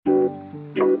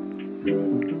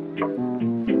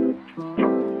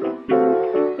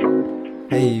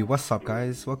what's up,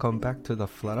 guys? Welcome back to the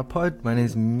Flutter Pod. My name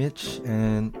is Mitch,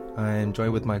 and I'm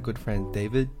joined with my good friend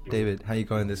David. David, how you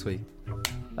going this week?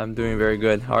 I'm doing very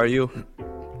good. How are you?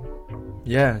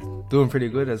 Yeah, doing pretty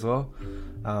good as well.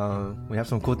 We have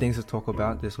some cool things to talk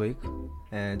about this week,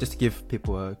 and just to give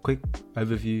people a quick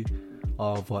overview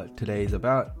of what today is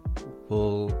about,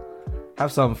 we'll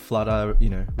have some Flutter,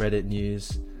 Reddit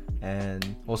news,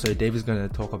 and also David's going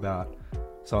to talk about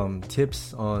some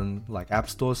tips on like App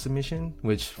Store submission,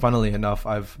 which funnily enough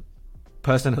I've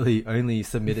personally only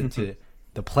submitted to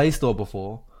the Play Store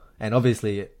before, and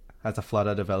obviously as a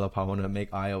Flutter developer I want to make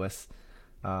iOS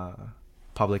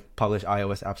publish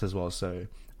iOS apps as well, so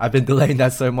I've been delaying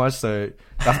that so much, so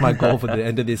that's my goal for the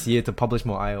end of this year, to publish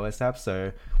more iOS apps.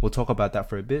 So we'll talk about that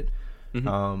for a bit.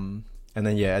 And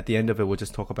then at the end of it we'll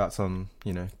just talk about some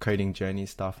coding journey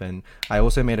stuff. And I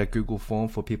also made a Google form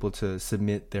for people to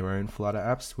submit their own Flutter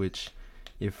apps, which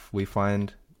if we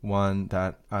find one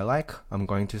that I like, I'm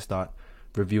going to start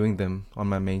reviewing them on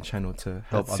my main channel to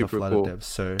help other Flutter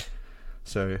devs.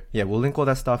 So we'll link all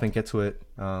that stuff and get to it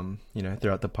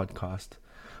throughout the podcast.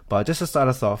 But just to start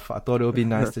us off, I thought it would be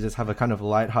nice to just have a kind of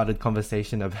light-hearted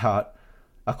conversation about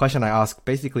a question I ask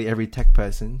basically every tech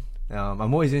person.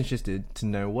 I'm always interested to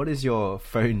know, what is your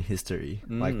phone history?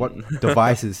 Like, what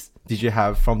devices did you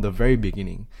have from the very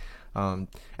beginning?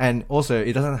 And also,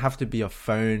 it doesn't have to be a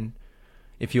phone.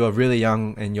 If you were really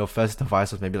young and your first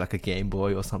device was maybe like a Game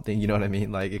Boy or something, you know what I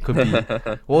mean? Like, it could be...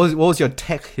 what was your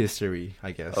tech history,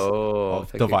 I guess,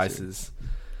 of devices?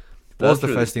 What was the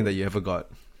first thing that you ever got?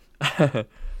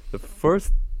 The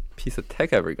first piece of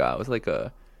tech I ever got was like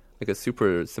a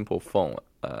super simple phone.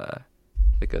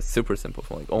 Like a super simple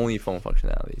phone, like only phone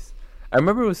functionalities. I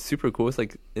remember it was super cool. It's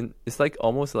like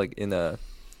almost like in a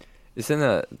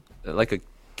like a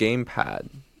gamepad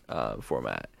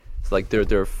format. It's like there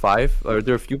are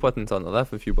a few buttons on the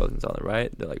left and a few buttons on the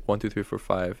right. They're like 1, 2, 3, 4,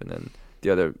 5, and then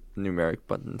the other numeric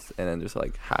buttons, and then there's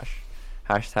like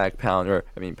hashtag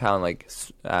pound like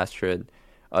asterisk,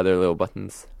 other little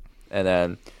buttons, and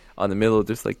then on the middle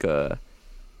there's like a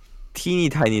teeny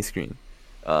tiny screen.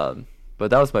 But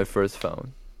that was my first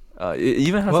phone. It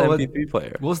even has an MP3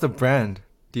 player. What was the brand?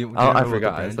 Do you I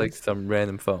forgot. It's like some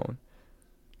random phone.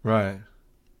 Right.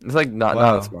 It's like not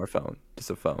a smartphone, just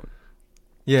a phone.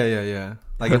 Yeah.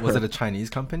 Like, was it a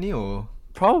Chinese company or?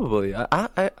 Probably.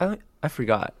 I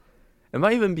forgot. It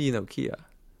might even be Nokia.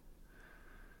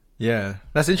 Yeah,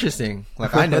 that's interesting.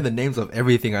 Like, I know the names of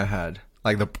everything I had,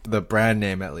 like the brand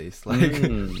name at least. Like.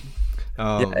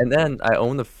 And then I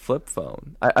owned a flip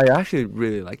phone. I actually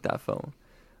really liked that phone.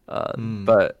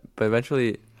 But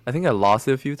eventually, I think I lost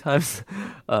it a few times.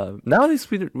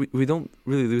 Nowadays, we don't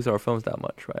really lose our phones that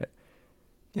much, right?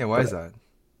 Yeah, why is that?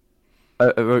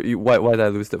 Why did I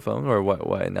lose the phone? Or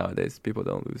why nowadays people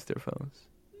don't lose their phones?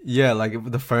 Yeah,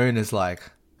 like the phone is like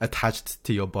attached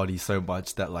to your body so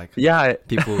much that like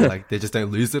people like they just don't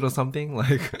lose it or something.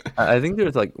 Like I think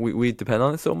there's like we depend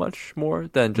on it so much more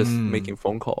than just making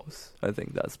phone calls. I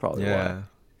think that's probably why.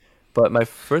 But my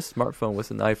first smartphone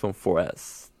was an iPhone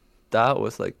 4S. That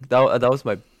was like that was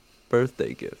my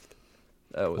birthday gift.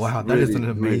 Wow, that is an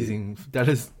amazing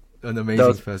first phone.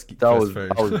 I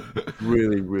was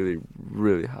really, really,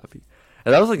 really happy.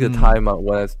 And that was like the time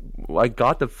when I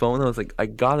got the phone. I was like, I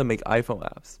gotta make iPhone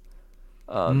apps.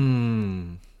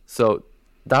 So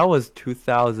that was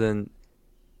 2000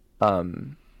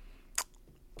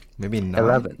 maybe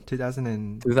 11.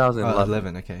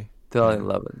 2011. Okay,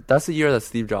 2011. That's the year that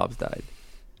Steve Jobs died.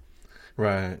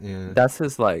 Right. Yeah, that's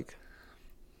his like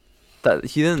that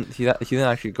he didn't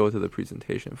actually go to the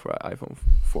presentation for iPhone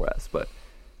 4S, but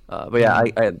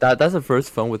that's the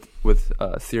first phone with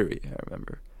Siri. I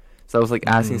remember, so I was like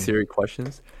asking Siri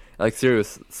questions. Like, Siri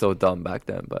was so dumb back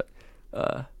then, but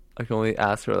I can only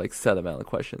ask her like set amount of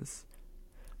questions.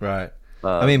 Right.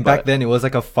 I mean, back then it was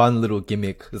like a fun little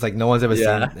gimmick. It's like no one's ever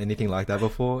seen anything like that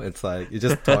before. It's like you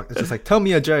just talk. It's just like, tell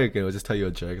me a joke, and it'll just tell you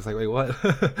a joke. It's like, wait, what?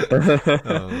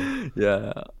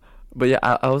 Yeah, but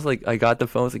I was like, I got the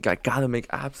phone. I was like, I gotta make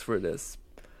apps for this.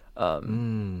 But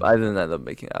I didn't end up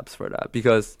making apps for that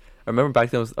because I remember back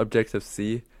then it was Objective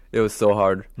C. It was so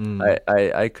hard.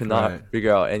 I could not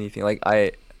figure out anything. Like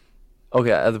the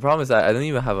problem is that I didn't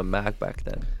even have a Mac back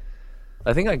then.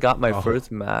 I think I got my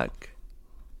first Mac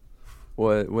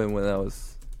when I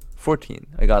was 14.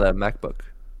 I got a MacBook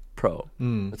Pro.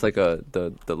 It's like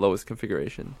the lowest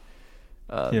configuration.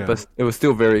 But it was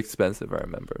still very expensive. I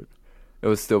remember it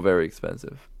was still very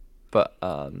expensive. But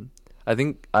I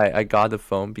think I got the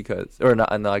phone because, or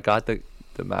not, no, I got the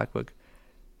MacBook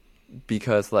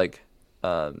because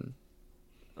I'm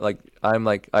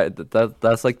like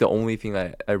that's like the only thing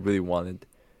I really wanted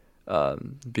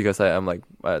because I'm like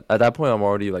at that point I'm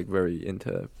already like very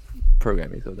into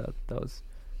programming, so that was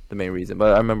the main reason.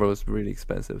 But I remember it was really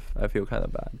expensive. I feel kind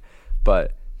of bad,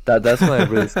 but that's when I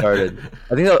really started.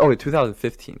 I think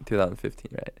 2015,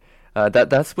 right?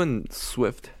 That's when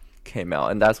Swift came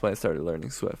out, and that's when I started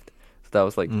learning Swift. So that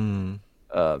was like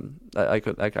I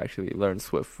could actually learn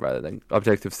Swift rather than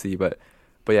Objective C. But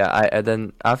yeah, and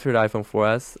then after the iPhone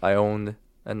 4S, I owned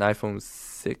an iPhone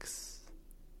 6S.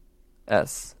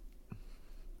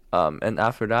 And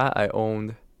after that, I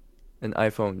owned an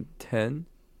iPhone 10,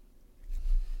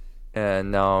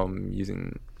 and now I'm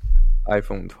using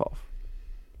iPhone 12.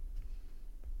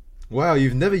 Wow,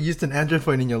 you've never used an Android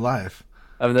phone in your life.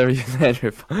 I've never used an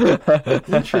Android phone.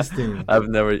 Interesting.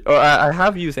 I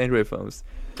have used Android phones,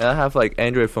 and I have like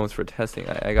Android phones for testing.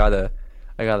 I got a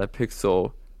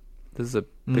Pixel. This is a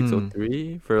Pixel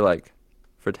 3 for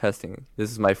testing. This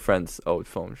is my friend's old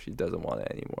phone. She doesn't want it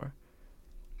anymore.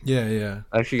 Yeah.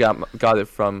 I actually got it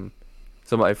from,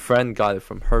 so my friend got it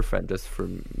from her friend just for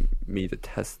me to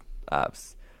test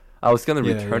apps. I was gonna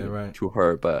return it to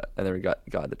her, but I never got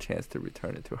the chance to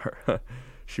return it to her.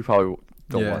 She probably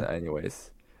don't want it anyways.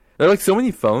 There are like so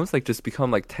many phones like just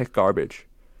become like tech garbage.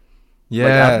 Yeah,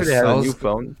 like, after they have a new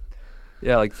phone.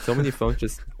 Yeah, like so many phones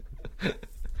just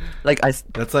like That's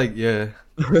like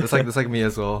that's like me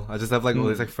as well. I just have like all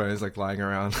these like phones like lying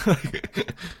around.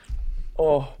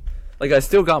 Oh, like I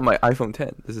still got my iPhone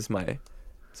 10. It's my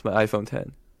iPhone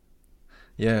 10.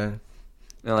 Yeah.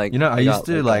 And like I used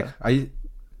to nice.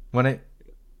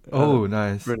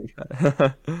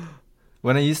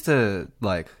 When I used to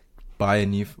like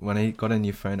when I got a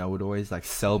new phone, I would always like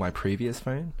sell my previous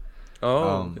phone.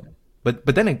 Okay. But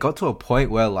then it got to a point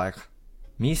where like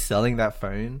me selling that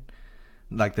phone,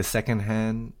 like the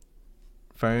secondhand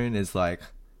phone, is like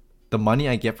the money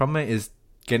I get from it is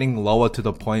getting lower to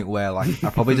the point where like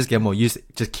I probably just get more use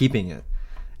just keeping it.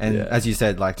 And as you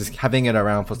said, like just having it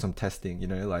around for some testing,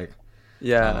 like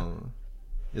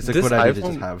it's a good idea to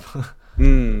just have.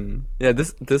 Yeah,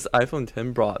 this iPhone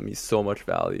 10 brought me so much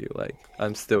value. Like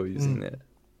I'm still using it.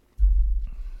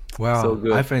 Wow, so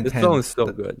good. iPhone 10. This phone is so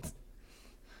good.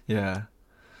 Yeah,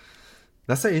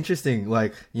 that's so interesting.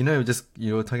 Like just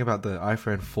you were talking about the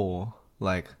iPhone 4,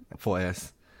 like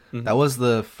 4S. That was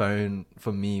the phone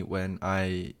for me when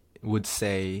I would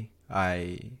say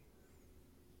I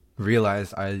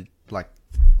realized I like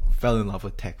fell in love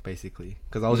with tech, basically,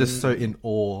 because I was just so in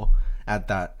awe at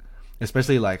that,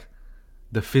 especially like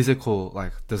the physical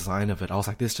like design of it. I was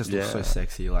like, this just looks so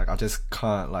sexy. Like I just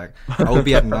can't like. I'll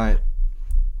be at night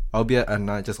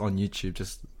just on YouTube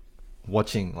just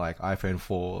watching like iPhone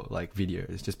 4 like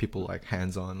videos, just people like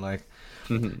hands on like,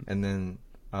 and then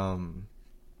I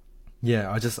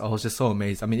was just so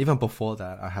amazed. I mean, even before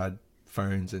that, I had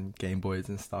phones and Game Boys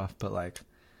and stuff, but like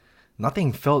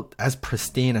nothing felt as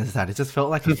pristine as that. It just felt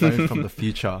like a phone from the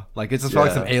future. Like it just felt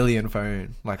like some alien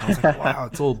phone. Like I was like, wow,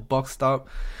 it's all boxed up.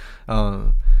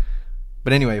 But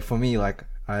anyway, for me, like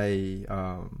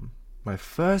my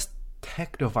first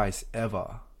tech device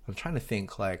ever, I'm trying to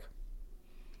think, like,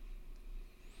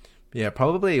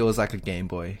 probably it was like a Game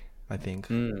Boy, I think.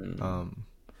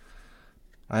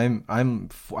 I'm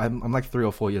like 3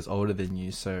 or 4 years older than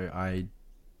you, so I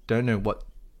don't know what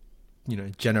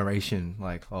generation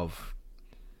like of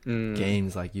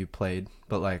games like you played,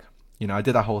 but like I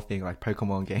did that whole thing, like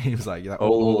Pokemon games, like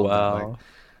all of that, like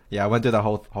I went through that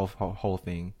whole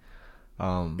thing.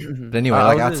 But anyway,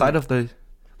 like outside of the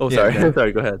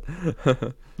sorry, go ahead.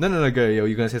 No, go. Yo,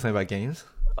 you gonna say something about games?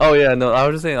 Oh yeah, no, I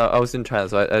was just saying I was in China,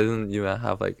 so I didn't even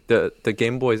have like the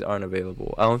Game Boys aren't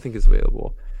available. I don't think it's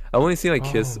available. I only see like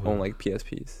kids own like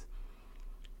PSPs.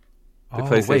 The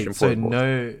PlayStation wait, so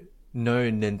portables.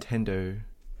 no Nintendo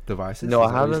devices? No,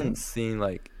 I haven't seen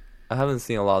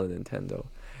a lot of Nintendo.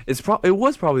 It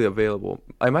was probably available.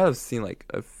 I might have seen like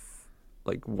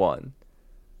one,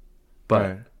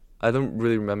 but I don't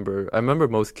really remember. I remember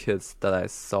most kids that I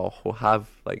saw who have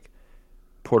like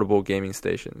portable gaming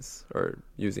stations or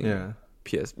using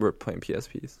were playing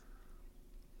PSPs.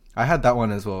 I had that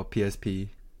one as well, PSP.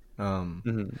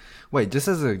 Wait, just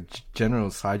as a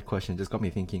general side question, just got me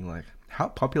thinking, like, how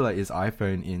popular is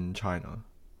iPhone in China?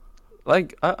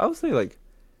 Like, I would say like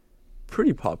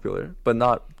pretty popular, but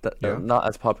not not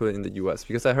as popular in the US,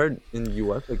 because I heard in the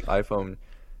US like iPhone,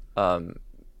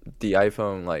 the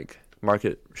iPhone like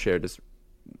market share just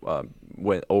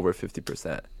went over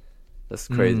 50%. That's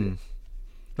crazy.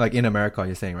 Like in America,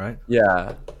 you're saying, right?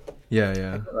 Yeah.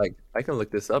 Like I can look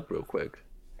this up real quick.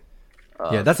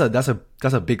 That's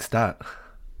a big stat.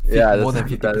 More than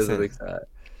 50%. That is a big stat.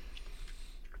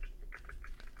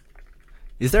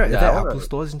 Is there Apple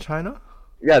stores in China?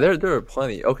 Yeah, there are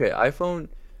plenty. Okay, iPhone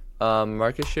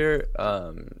Market share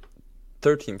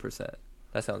 13%.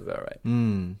 That sounds about right.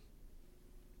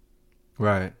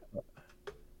 Right.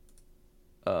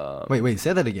 Um, Wait,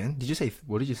 say that again. Did you say,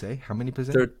 what did you say? How many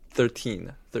percent?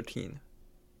 13.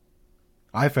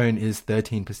 iPhone is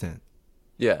 13%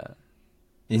 Yeah.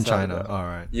 in Sounds China. about All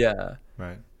right. Yeah.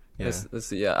 Right. Yeah. Let's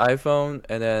see. Yeah, iPhone,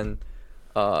 and then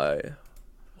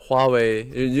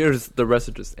Huawei. Here's the rest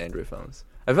are just Android phones.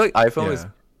 I feel like iPhone is Yeah.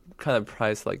 kind of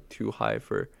priced like too high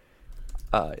for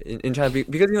in China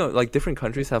because like different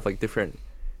countries have like different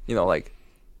like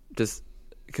just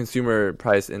consumer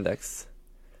price index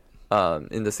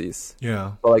indices.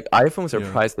 Yeah. But like iPhones are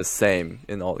Yeah. priced the same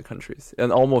in all the countries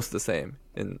and almost the same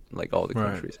in like all the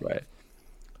Right. countries, right?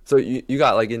 So you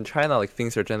got like in China like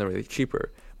things are generally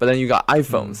cheaper, but then you got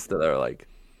iPhones that are like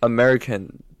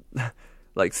American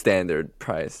like standard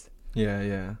priced. Yeah.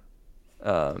 Yeah.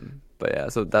 But yeah,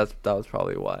 so that was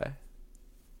probably why.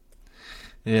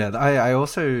 Yeah. I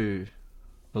also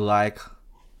like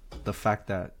the fact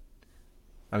that,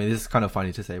 I mean, this is kind of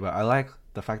funny to say, but I like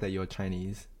the fact that you're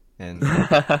Chinese and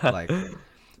like,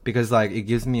 because like it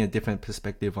gives me a different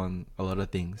perspective on a lot of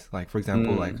things. Like for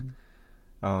example, like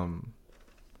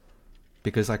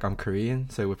because like I'm Korean,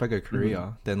 so if I go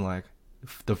Korea, then like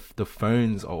the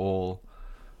phones are all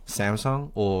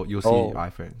Samsung, or you'll see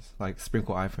iPhones, like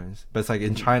sprinkle iPhones. But it's like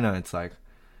in China, it's like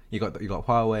you got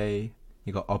Huawei,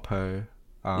 you got Oppo.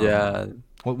 Yeah.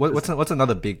 What's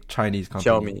another big Chinese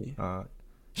company? Xiaomi.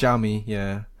 Xiaomi.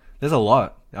 Yeah, there's a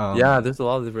lot. Yeah, there's a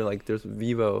lot of different like there's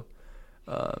Vivo.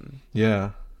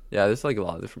 Yeah. Yeah, there's like a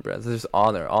lot of different brands. There's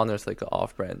Honor. Honor's like an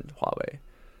off-brand Huawei.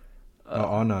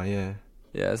 Honor. Yeah.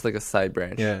 Yeah, it's like a side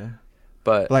branch. Yeah.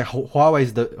 But like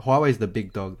Huawei's the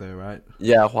big dog though, right?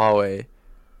 yeah, Huawei.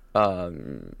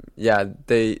 Yeah,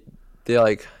 they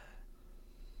like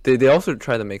they also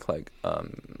try to make like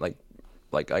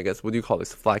I guess what do you call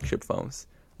this, flagship phones?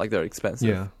 Like they're expensive.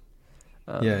 Yeah.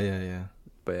 Yeah.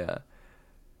 But yeah.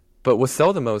 But what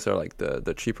sell the most are like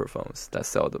the cheaper phones that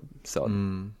sell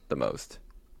the most.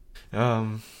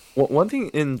 One thing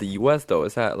in the US though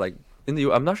is that like in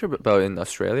the I'm not sure about in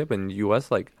Australia, but in the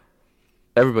US like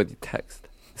everybody texts.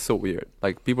 It's so weird.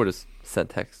 Like people just send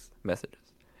text messages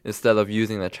instead of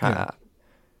using the chat app.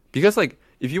 Because like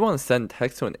if you want to send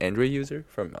text to an Android user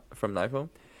from an iPhone,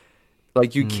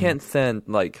 like you can't send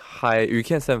you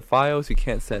can't send files, you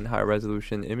can't send high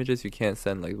resolution images, you can't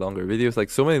send like longer videos,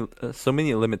 like so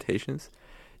many limitations.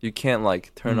 You can't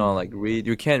like turn on like read,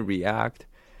 you can't react.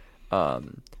 Oh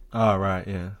right,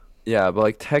 yeah. Yeah, but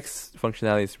like text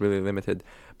functionality is really limited.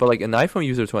 But like an iPhone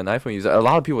user to an iPhone user, a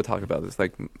lot of people talk about this.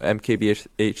 Like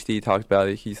MKBHD talked about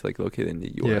it. He's like located in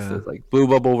the US. So it's like blue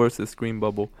bubble versus green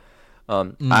bubble.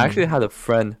 I actually had a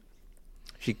friend.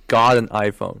 She got an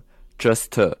iPhone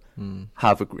just to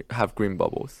have green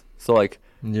bubbles. So like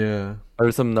there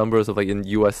are some numbers of like in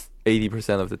US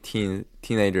 80% of the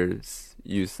teenagers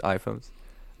use iPhones,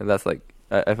 and that's like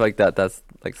I feel like that's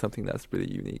like something that's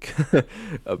really unique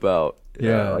about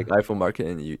like iPhone market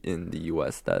in the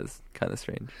US. That's kind of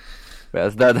strange.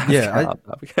 But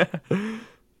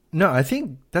no, I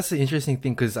think that's the interesting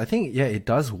thing, because I think it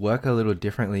does work a little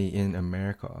differently in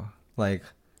America. Like,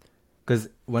 because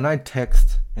when I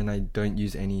text and I don't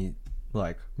use any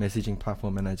like messaging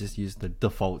platform and I just use the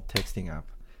default texting app,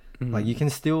 like you can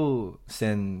still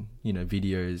send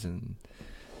videos and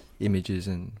images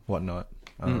and whatnot.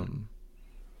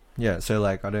 So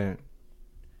like I don't.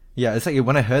 Yeah, it's like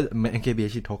when I heard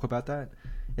NKBHD talk about that,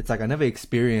 it's like I never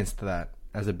experienced that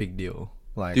as a big deal.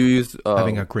 Like, do you use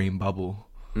having a green bubble?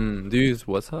 Do you use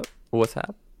WhatsApp?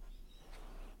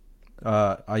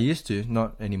 I used to,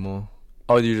 not anymore.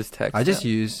 Oh, do you just text? I just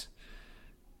use.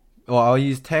 Well, I'll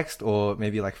use text or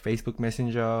maybe like Facebook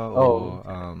Messenger or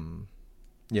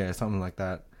something like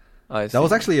that. I see. That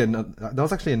was actually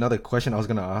another question I was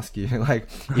gonna ask you. Like,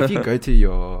 if you go to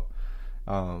your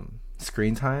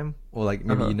screen time, or like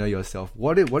maybe you know yourself,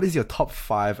 what is your top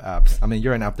 5 apps? I mean,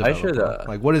 you're an app developer. I should,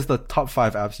 like, what is the top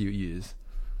 5 apps you use?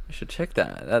 I should check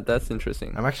that. That's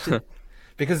interesting. I'm actually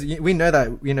because we know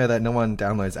that no one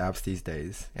downloads apps these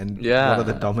days, and what are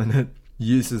the dominant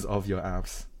uses of your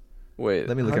apps? Wait,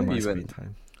 let me look at my screen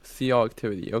time. See all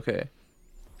activity. Okay,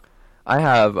 I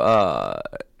have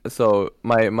so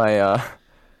my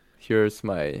here's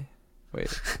my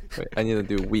wait I need to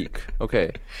do week.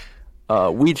 Okay,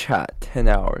 WeChat 10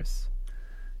 hours.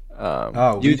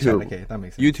 YouTube. Okay, that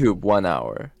makes sense. YouTube 1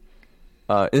 hour.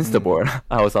 Instaboard.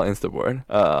 I was on Instaboard.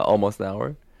 Almost an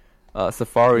hour.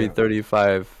 Safari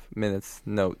 35 minutes.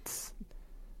 Notes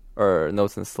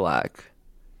in Slack.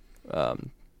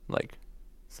 Like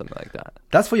something like that.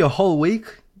 That's for your whole week.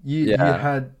 You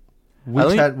had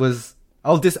WeChat was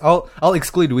I'll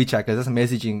exclude WeChat because that's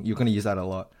messaging. You're gonna use that a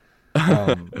lot.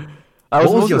 I was what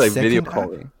was mostly your like video second app?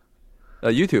 calling.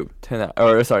 YouTube 10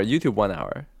 hour, or sorry, YouTube 1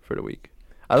 hour for the week.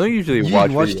 I don't usually You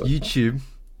watch watched videos. YouTube.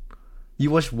 You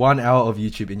watched 1 hour of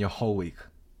YouTube in your whole week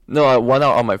No, 1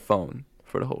 hour on my phone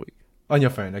for the whole week. on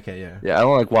your phone. Okay, yeah. Yeah, I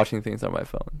don't like watching things on my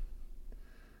phone.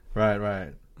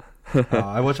 Right.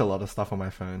 I watch a lot of stuff on my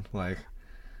phone. Like,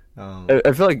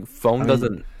 I feel like phone I mean-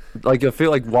 doesn't like. I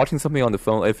feel like watching something on the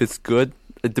phone, if it's good,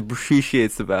 it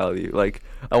depreciates the value. Like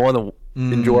I want to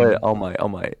enjoy it on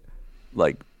my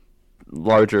like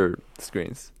larger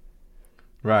screens.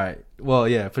 right. Well,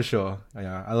 yeah, for sure.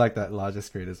 Yeah, I like that larger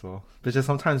screen as well. But just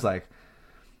sometimes, like,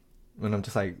 when I'm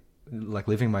just like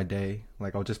living my day,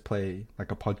 like I'll just play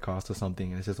like a podcast or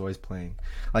something, and it's just always playing.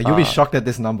 Like you'll be shocked at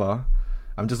this number.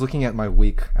 I'm just looking at my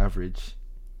week average.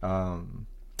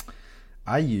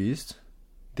 I used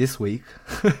this week.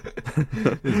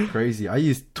 It's crazy. I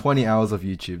used 20 hours of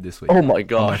YouTube this week. Oh my on my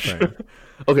gosh. phone.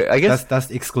 Okay, I guess That's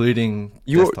excluding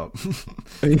You're- desktop.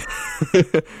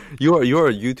 you're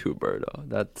a YouTuber though.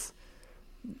 That's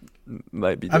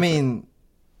might be. I Different. mean,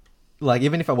 like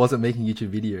even if I wasn't making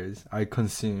YouTube videos, I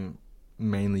consume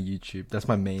mainly YouTube. That's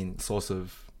my main source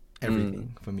of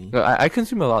everything for me. No, I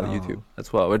consume a lot of Oh. YouTube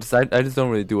as well. I just don't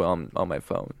really do it on my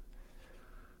phone.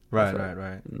 Right.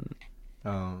 Mm.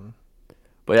 But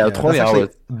But yeah, Yeah, 20 that's hours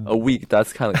actually- a week.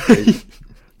 That's kind of crazy.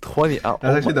 20 hours.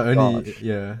 That's actually the only Gosh.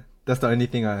 yeah. That's the only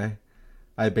thing I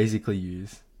basically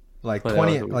use. Like 20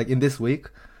 20 hours a week. like in this week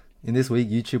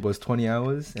YouTube was 20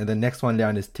 hours, and the next one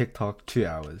down is TikTok 2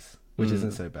 hours, which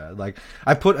isn't so bad. Like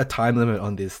I put a time limit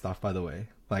on this stuff, by the way,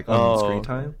 like on Oh, screen okay.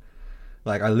 time.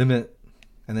 Like I limit,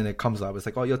 and then it comes up. It's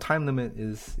like, oh, your time limit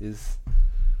is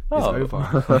Oh.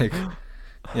 over. Like,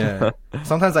 yeah.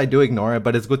 Sometimes I do ignore it,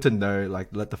 but it's good to know. Like,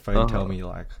 let the phone tell me,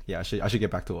 like, yeah, I should get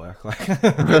back to work. Like,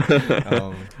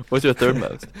 What's your third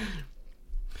most?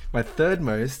 my third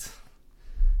most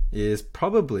is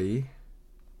probably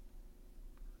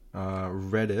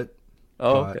Reddit.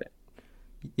 Oh, But- okay.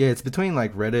 Yeah, it's between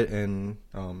like Reddit and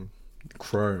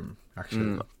Chrome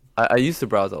actually. I used to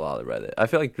browse a lot of Reddit. I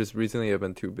feel like just recently I've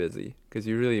been too busy because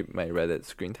usually my Reddit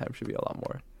screen time should be a lot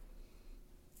more.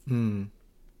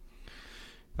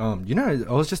 You know,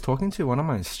 I was just talking to one of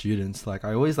my students. Like,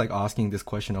 I always like asking this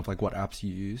question of like what apps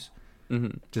you use,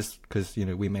 just because you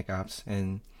know we make apps,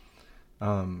 and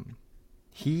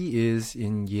he is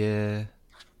in year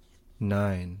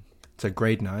 9. It's a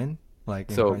grade 9, like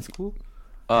in So- high school.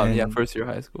 Yeah, And- first year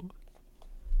high school.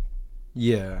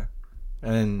 Yeah,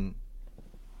 and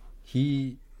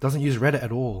he doesn't use Reddit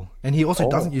at all, and he also Oh.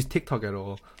 doesn't use TikTok at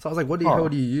all. So I was like, "What the Huh. hell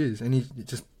do you use?" And he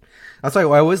just, that's why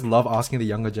I always love asking the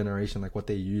younger generation like what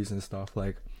they use and stuff.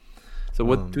 Like, So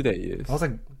what do they use? I was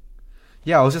like,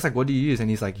 yeah, I was just like, "What do you use?" And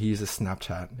he's like, he uses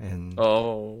Snapchat and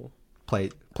Oh,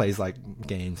 plays like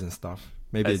games and stuff.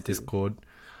 Maybe I a see. Discord.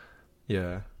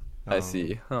 Yeah, I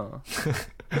see. Huh.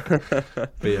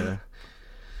 But yeah.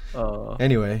 Uh,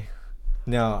 Anyway,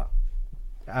 now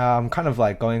I'm kind of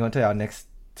like going on to our next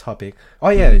topic. Oh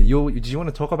yeah, did you want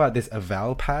to talk about this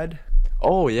eval pad?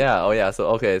 oh yeah. So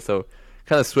okay, so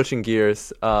kind of switching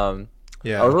gears.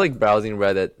 Yeah. I was like browsing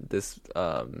Reddit this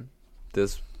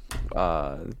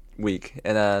week,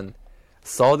 and then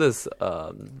saw this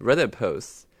Reddit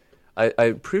post.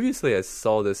 I previously I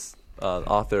saw this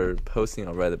author posting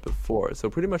on Reddit before. So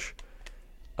pretty much,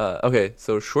 okay.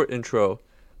 So short intro.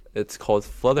 It's called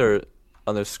Flutter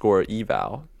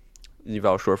 _eval.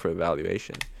 Eval short for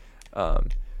evaluation.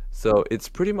 So it's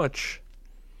pretty much.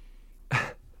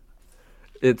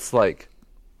 It's like.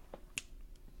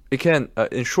 It can,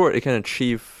 in short, it can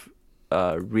achieve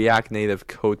React Native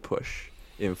code push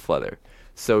in Flutter.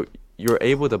 So you're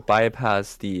able to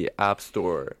bypass the App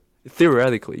Store.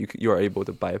 Theoretically, you are able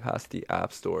to bypass the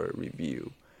App Store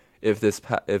review if this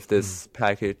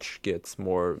package gets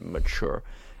more mature,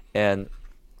 and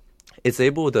it's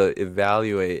able to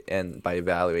evaluate. And by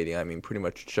evaluating, I mean pretty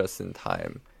much just in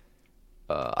time,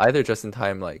 either just in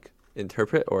time like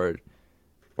interpret or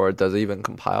does it even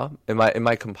compile? It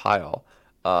might compile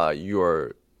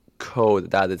your code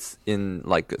that is in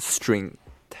like a string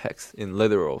text, in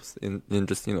literals, in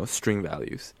just string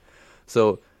values.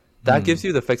 So that gives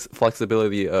you the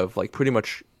flexibility of like pretty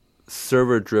much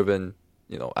server driven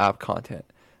app content.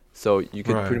 So you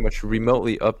can pretty much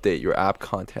remotely update your app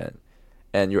content,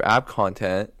 and your app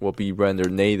content will be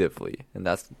rendered natively, and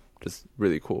that's just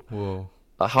really cool. Whoa.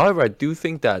 However, I do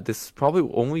think that this probably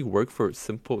will only work for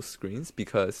simple screens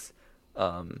because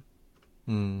I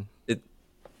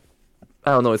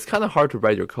don't know, it's kind of hard to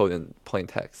write your code in plain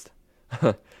text.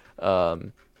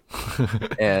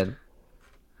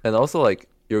 And also like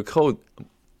your code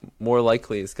more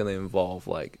likely it's gonna evolve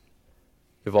like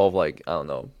I don't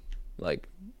know, like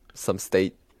some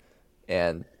state,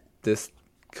 and this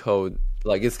code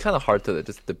like it's kind of hard to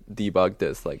just debug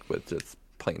this like with just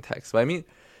plain text. But I mean,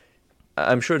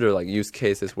 I'm sure there are like use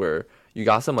cases where you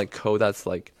got some like code that's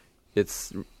like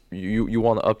it's you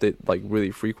want to update like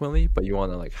really frequently, but you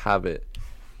want to like have it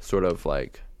sort of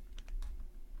like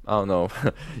I don't know,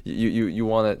 you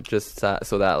want it just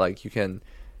so that like you can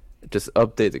just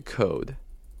update the code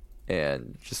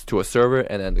and just to a server,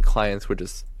 and then the clients would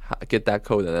just get that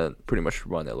code and then pretty much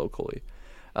run it locally.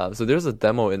 So there's a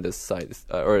demo in this site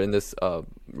or in this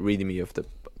README of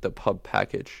the pub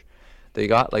package. They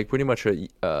got like pretty much a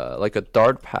like a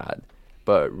Dart pad,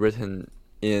 but written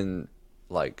in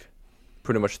like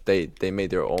pretty much they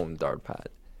made their own Dart pad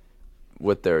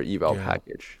with their eval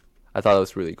package. I thought it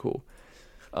was really cool.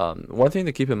 One thing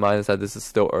to keep in mind is that this is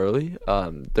still early.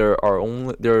 There are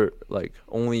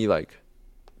only like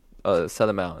a set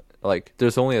amount, like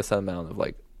there's only a set amount of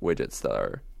like widgets that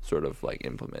are sort of like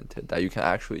implemented that you can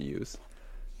actually use.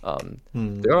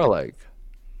 There are like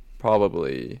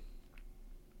probably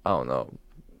I don't know,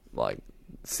 like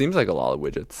seems like a lot of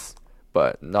widgets,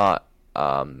 but not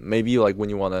maybe like when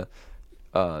you want to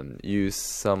use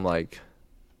some like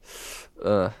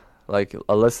a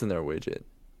listener widget.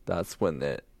 That's when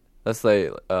let's say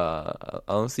I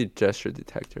don't see gesture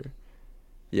detector.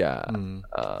 Yeah.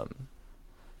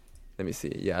 Let me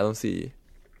see. Yeah, I don't see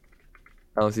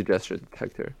gesture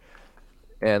detector.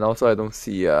 And also I don't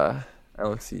see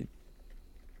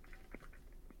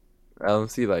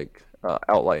like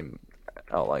outline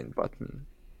button.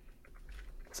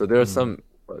 So there are some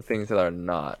things that are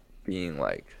not being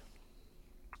like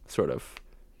sort of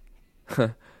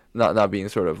not being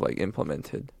sort of like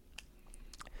implemented.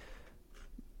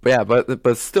 But yeah,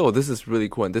 but still, this is really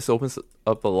cool, and this opens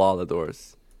up a lot of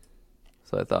doors.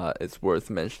 So I thought it's worth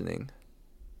mentioning.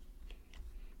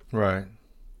 Right.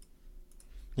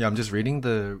 Yeah, I'm just reading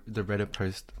the Reddit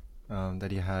post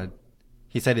that he had.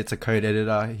 He said it's a code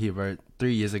editor he wrote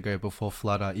 3 years ago before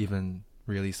Flutter even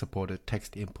really supported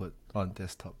text input on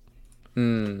desktop.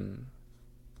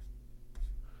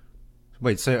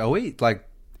 Wait, so are we like...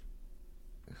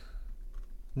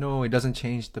 No, it doesn't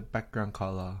change the background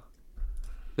color.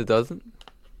 It doesn't?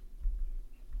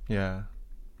 Yeah.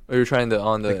 Are you trying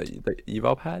on the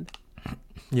eval pad?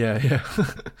 Yeah.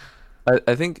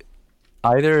 I think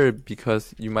either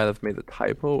because you might have made a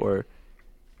typo or...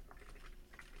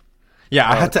 Yeah,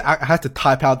 I had to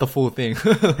type out the full thing.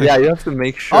 Yeah, you have to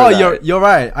make sure. Oh, you're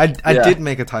right. I did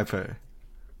make a typo.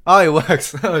 Oh, it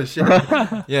works. Oh shit.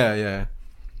 Yeah.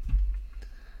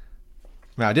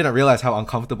 Man, I didn't realize how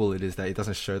uncomfortable it is that it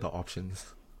doesn't show the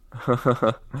options.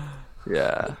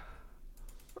 Yeah.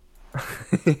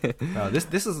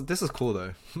 This is cool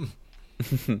though.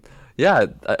 Yeah,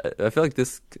 I feel like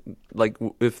this, like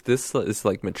if this is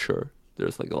like mature,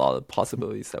 there's like a lot of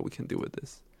possibilities that we can do with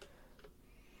this.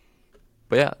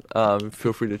 But yeah,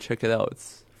 feel free to check it out.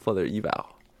 It's Flutter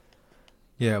eval.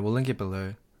 Yeah, we'll link it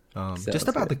below. Just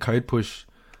about good. the code push,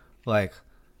 like,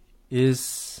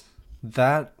 is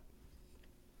that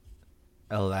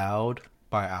allowed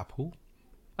by Apple?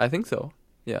 I think so.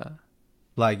 Yeah.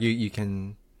 Like you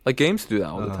can like games do that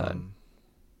all the time.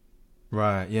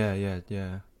 Right. Yeah.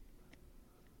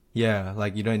 Yeah,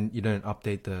 like you don't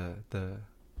update the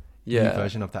new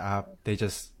version of the app. They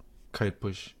just code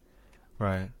push.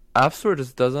 Right. App Store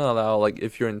just doesn't allow like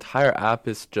if your entire app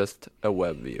is just a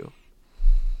web view.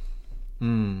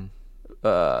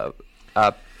 App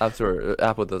Store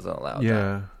Apple doesn't allow that.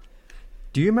 Yeah.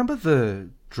 Do you remember the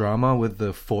drama with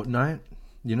the Fortnite?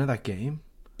 You know that game?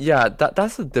 Yeah,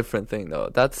 that's a different thing though.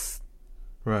 That's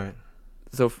right.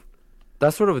 So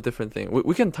that's sort of a different thing.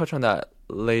 We can touch on that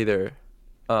later,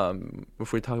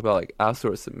 if we talk about like App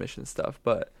Store submission stuff.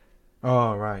 But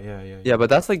oh right, yeah. Yeah, but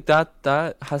that's like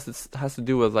that has to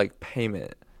do with like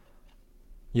payment.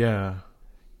 Yeah.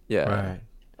 Yeah. Right.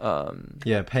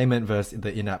 Yeah, payment versus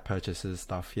the in-app purchases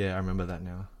stuff. Yeah, I remember that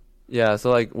now. Yeah, so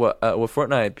like what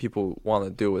Fortnite people want to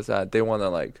do is that they want to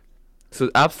like, so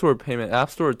App Store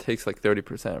takes like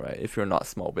 30%, right? If you're not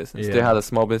small business, they had a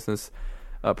small business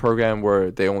program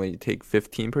where they only take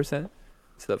 15%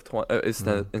 instead of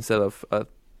 20 instead of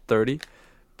 30,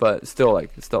 but still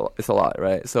like it's a lot,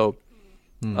 right? So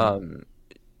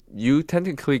you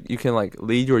technically you can like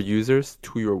lead your users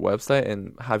to your website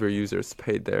and have your users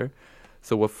paid there.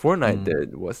 So what Fortnite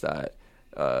did was that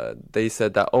they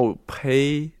said that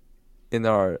pay in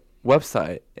our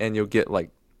website and you'll get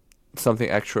like something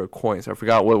extra coins. I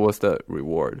forgot what was the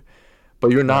reward,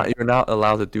 but you're not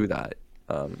allowed to do that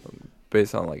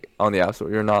based on like on the App Store.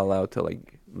 You're not allowed to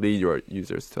like lead your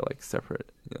users to like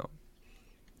separate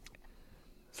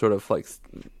sort of like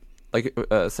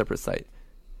a separate site.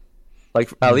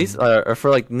 Like at least for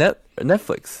like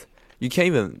Netflix, you can't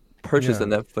even purchase a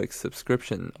Netflix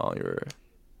subscription on your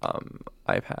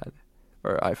iPad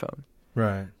or iPhone.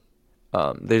 Right.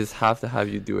 They just have to have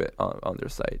you do it on their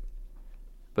site.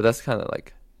 But that's kind of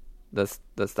like that's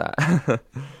that.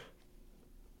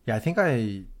 Yeah, I think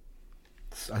I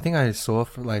saw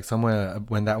like somewhere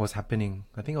when that was happening.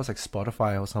 I think it was like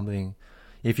Spotify or something.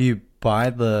 If you buy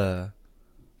the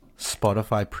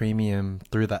Spotify premium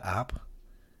through the app,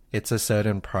 it's a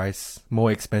certain price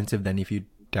more expensive than if you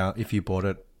bought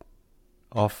it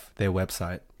off their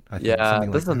website. I think, Yeah,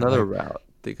 something that's like that. another Like, route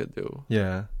they could do.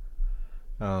 yeah.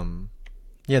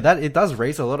 Yeah, that it does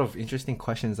raise a lot of interesting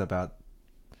questions about,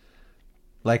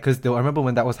 like, because I remember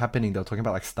when that was happening, they were talking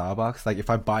about like Starbucks. Like, if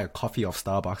I buy a coffee off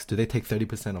Starbucks, do they take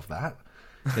 30% of that?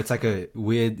 It's like a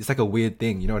weird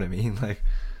thing. You know what I mean? Like,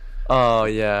 Oh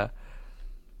yeah,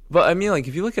 but I mean, like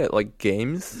if you look at like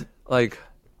games, like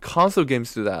console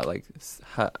games do that. Like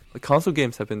console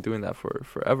games have been doing that for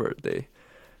forever. They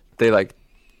like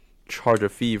charge a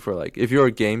fee for like if you're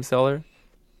a game seller.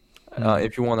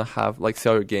 If you want to have like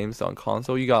sell your games on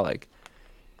console, you got like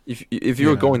if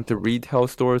you're going to retail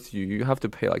stores, you have to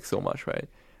pay like so much, right?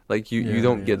 Like you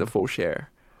don't get the full share.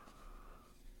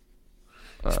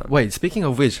 wait, speaking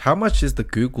of which, how much is the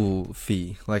Google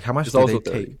fee? Like, how much It's do also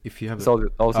they 30. take if you have? It's also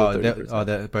 30%.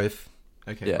 They're both.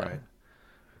 Okay, Yeah.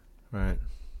 right.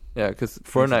 Yeah, because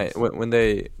Fortnite when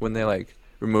they like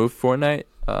removed Fortnite,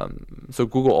 so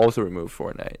Google also removed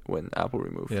Fortnite when Apple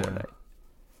removed Fortnite.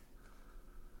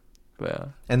 But yeah.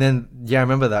 And then I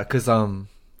remember that because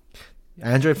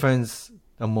Android phones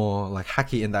are more like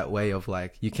hacky in that way of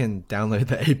like you can download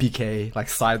the APK, like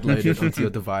sideload it onto your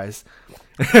device.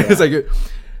 It's like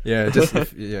I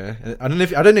don't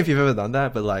know if you've ever done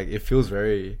that, but like it feels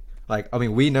very like, I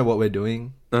mean, we know what we're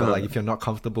doing, but like if you're not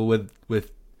comfortable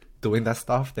with doing that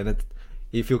stuff, then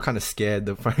you feel kind of scared.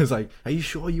 The phone is like, are you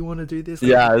sure you want to do this?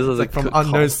 Like, Yeah, this is like from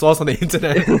unknown source on the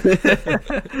internet.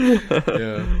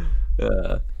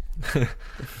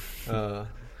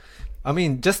 I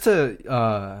mean, just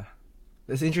to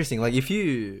it's interesting. Like,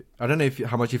 I don't know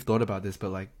how much you've thought about this,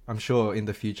 but like, I'm sure in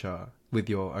the future with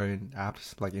your own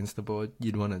apps like Instaboard,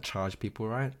 you'd want to charge people,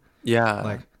 right? Yeah.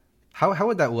 Like, how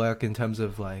would that work in terms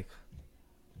of like,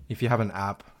 if you have an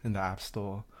app in the App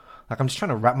Store? Like, I'm just trying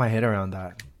to wrap my head around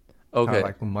that. Okay. How,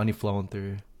 like, money flowing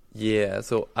through. Yeah,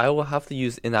 so I will have to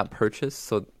use in-app purchase.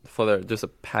 So there's a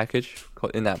package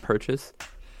called in-app purchase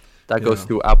that goes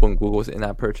through Apple and Google's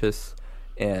in-app purchase,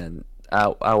 and I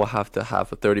will have to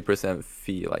have a 30%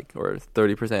 fee, like, or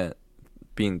 30%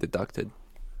 being deducted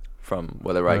from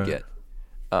whatever I get.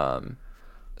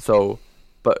 So,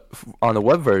 but on the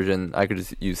web version, I could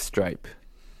just use Stripe.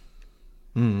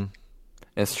 And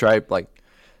Stripe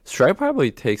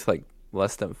probably takes like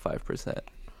less than 5%.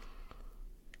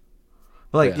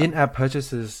 Like, in-app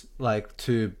purchases, like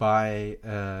to buy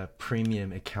a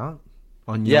premium account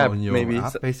on your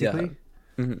app, basically.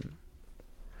 Yeah. Mm-hmm.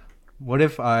 What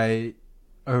if I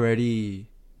already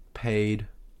paid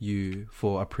you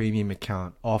for a premium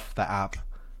account off the app,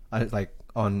 like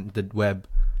on the web,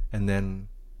 and then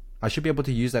I should be able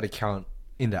to use that account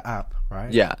in the app,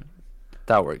 right? Yeah,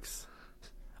 that works.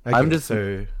 Okay, I'm just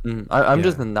I'm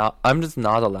just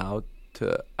not allowed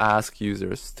to ask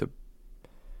users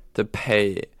to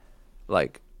pay.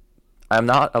 Like, I'm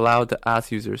not allowed to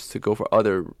ask users to go for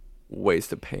other ways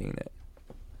to paying it.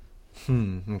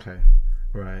 Okay.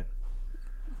 Right.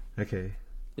 Okay.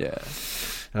 Yeah.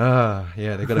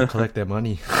 Yeah, they gotta collect their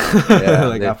money. Yeah,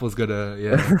 like Apple's gotta,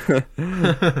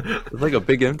 It's like a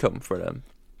big income for them.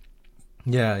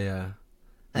 Yeah.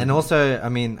 And also, I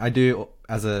mean, I do,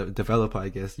 as a developer, I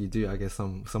guess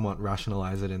somewhat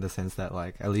rationalize it in the sense that,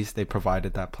 like, at least they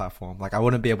provided that platform. Like, I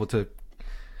wouldn't be able to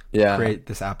create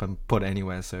this app and put it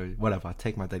anywhere, so whatever,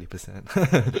 take my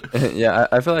 30%. Yeah,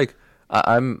 I feel like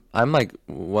I'm like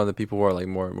one of the people who are like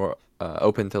more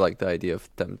open to like the idea of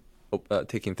them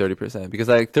taking 30%, because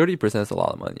like 30% is a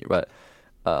lot of money, but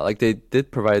like they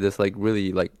did provide this like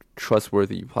really like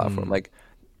trustworthy platform. Like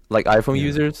iPhone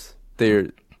users,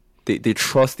 they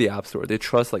trust the App Store. They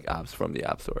trust like apps from the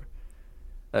App Store.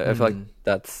 I feel like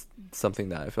that's something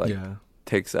that I feel like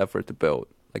takes effort to build,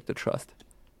 like the trust.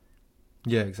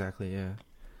 Yeah, exactly. Yeah.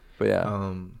 But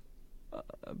yeah.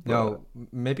 Now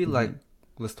maybe like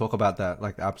let's talk about that,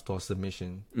 like the App Store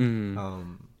submission.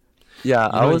 Yeah,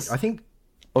 I think.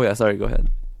 Oh yeah, sorry. Go ahead.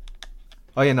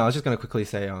 Oh yeah, no, I was just gonna quickly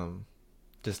say,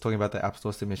 just talking about the App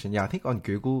Store submission. Yeah, I think on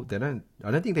Google I don't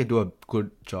think they do a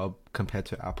good job compared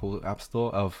to Apple App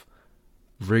Store of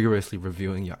rigorously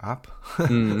reviewing your app.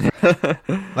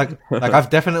 Like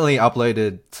I've definitely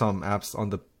uploaded some apps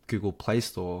on the Google Play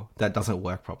Store that doesn't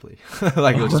work properly.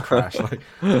 Like it'll just crash. Like,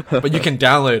 but you can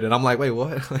download it. I'm like, wait,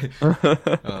 what? Like,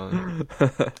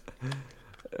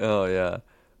 Oh yeah,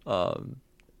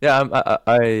 yeah.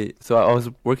 I was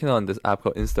working on this app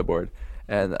called Instaboard,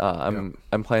 and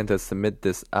I'm planning to submit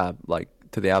this app like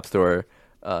to the App Store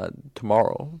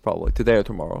tomorrow, probably today or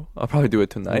tomorrow. I'll probably do it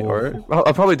tonight, or Whoa.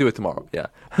 I'll probably do it tomorrow. Yeah.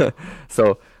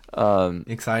 So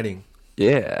Exciting.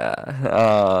 yeah,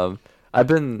 I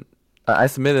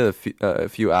submitted a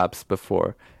few apps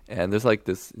before, and there's like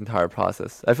this entire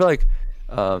process. I feel like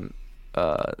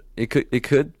it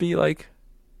could be like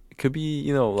it could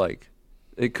be, like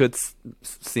it could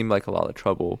seem like a lot of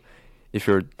trouble if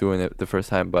you're doing it the first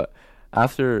time, but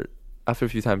after a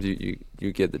few times you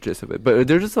get the gist of it. But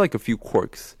there's just like a few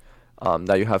quirks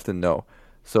that you have to know.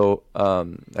 So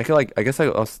I guess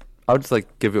I'll just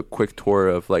like give you a quick tour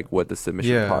of like what the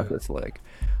submission Yeah, process is like.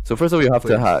 So first of all, you have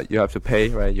please. to you have to pay,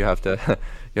 right? You have to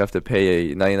you have to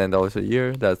pay a $99 a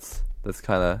year. That's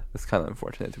kind of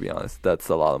unfortunate, to be honest. That's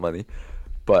a lot of money,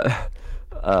 but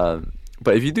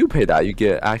but if you do pay that, you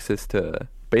get access to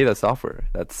beta software.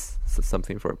 That's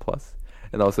something for a plus.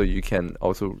 And also you can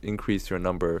also increase your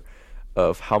number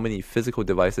of how many physical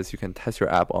devices you can test your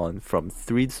app on, from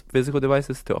 3 physical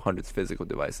devices to 100 physical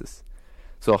devices.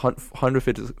 So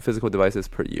 100 physical devices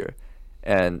per year,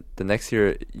 and the next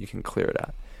year you can clear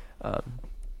that.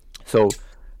 So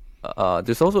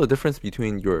there's also a difference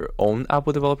between your own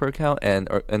Apple developer account and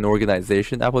an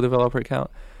organization Apple developer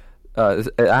account.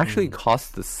 It actually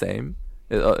costs the same.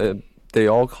 They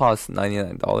all cost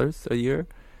 $99 a year.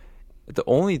 The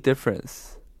only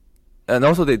difference, and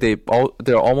also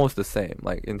they're almost the same,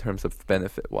 like in terms of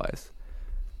benefit wise.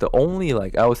 The only,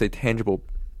 like, I would say tangible,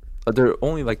 there are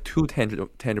only like 2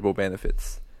 tangible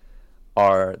benefits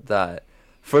are that,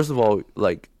 first of all,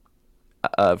 like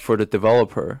for the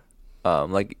developer,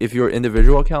 like if your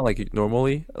individual account, like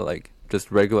normally, like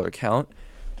just regular account,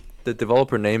 the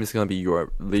developer name is gonna be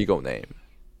your legal name.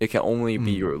 It can only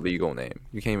be your legal name.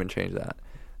 You can't even change that.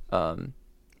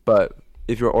 But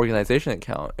if your organization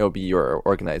account, it'll be your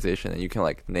organization, and you can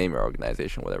like name your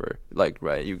organization whatever. Like,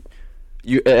 right, you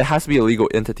it has to be a legal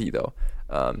entity though.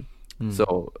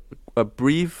 So a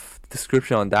brief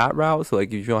description on that route. So like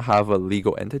if you don't have a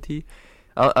legal entity,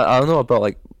 I don't know about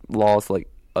like laws like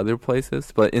other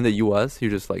places, but in the U.S. you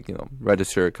just like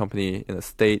register a company in a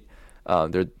state.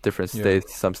 There are different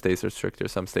states. Some states are stricter.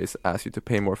 Some states ask you to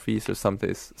pay more fees, or some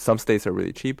states are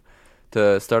really cheap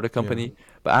to start a company.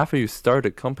 But after you start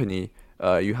a company,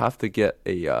 you have to get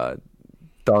a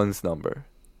DUNS number.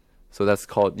 So that's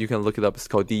called, you can look it up, it's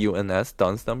called DUNS,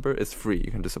 DUNS number. It's free. You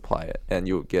can just apply it and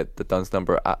you'll get the DUNS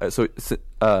number. So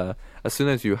as soon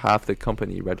as you have the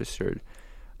company registered,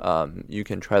 you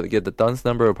can try to get the DUNS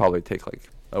number. It'll probably take like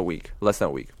a week, less than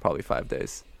a week, probably 5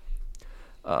 days.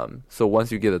 So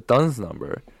once you get a DUNS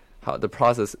number, how the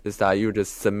process is that you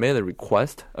just submit a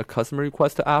customer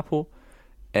request to Apple,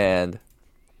 and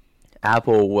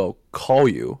Apple will call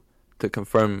you to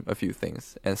confirm a few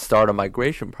things and start a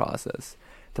migration process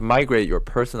to migrate your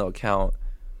personal account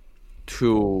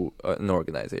to an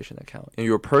organization account. And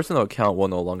your personal account will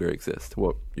no longer exist.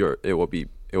 It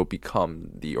will become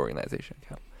the organization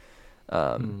account.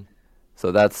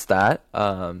 So that's that.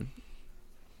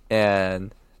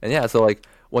 And yeah, so like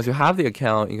once you have the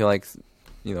account, you can like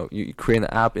you create an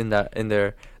app in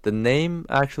there. The name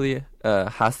actually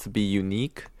has to be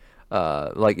unique.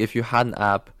 Like if you had an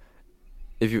app,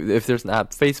 if there's an app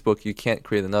Facebook, you can't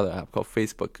create another app called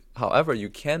Facebook. However, you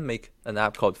can make an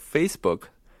app called Facebook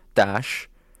dash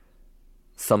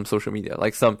some social media,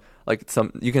 like some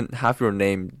you can have your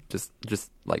name just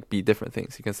like be different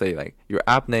things. You can say like your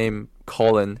app name :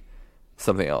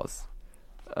 something else.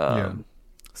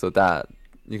 So that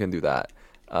you can do that,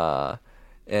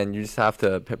 and you just have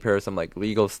to prepare some like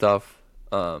legal stuff,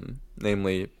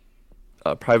 namely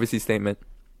a privacy statement.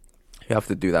 You have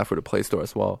to do that for the Play Store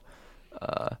as well.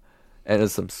 And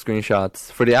there's some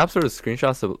screenshots. For the App Store, the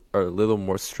screenshots are a little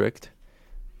more strict.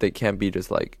 They can't be just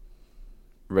like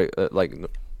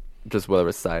just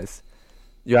whatever size.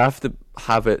 You have to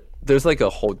have it. There's like a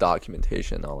whole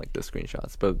documentation on like the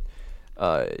screenshots. But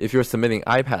if you're submitting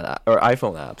iPad or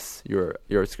iPhone apps, your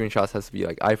screenshots has to be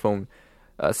like iPhone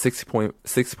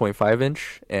 6.5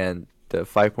 inch and the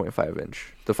 5.5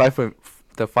 inch. The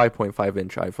 5.5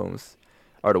 inch iPhones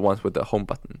are the ones with the home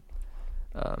button.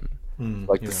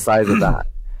 The size of that.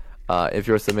 If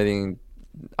you're submitting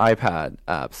iPad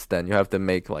apps, then you have to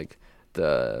make like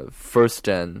the first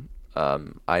gen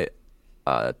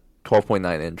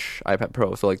 12.9 inch iPad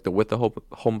Pro, so like the with the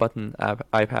home button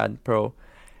iPad Pro,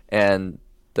 and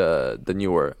the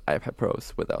newer iPad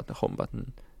Pros without the home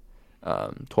button.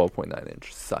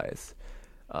 12.9-inch size.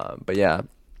 But yeah,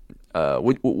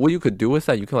 what you could do is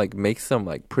that you can like make some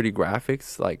like pretty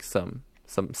graphics, like some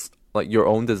like your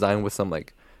own design with some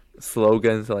like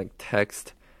slogans, like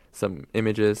text, some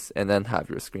images, and then have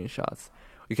your screenshots.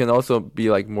 You can also be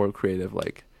like more creative,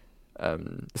 like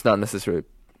it's not necessarily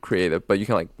creative, but you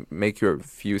can like make your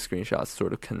few screenshots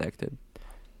sort of connected,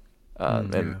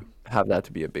 and have that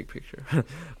to be a big picture.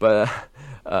 but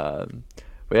but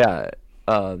yeah,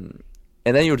 and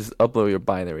then you just upload your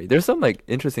binary. There's some like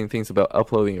interesting things about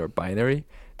uploading your binary.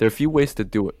 There are a few ways to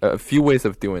do it, a few ways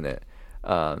of doing it.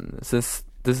 Since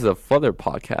this is a Flutter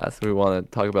podcast, we want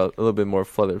to talk about a little bit more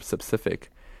Flutter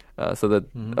specific. So the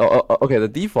okay, the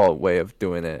default way of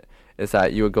doing it is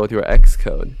that you would go to your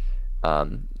Xcode.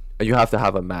 You have to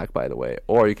have a Mac, by the way,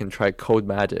 or you can try Code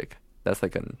Magic. That's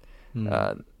like a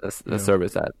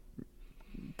service that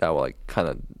will like kind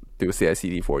of do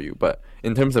CI/CD for you. But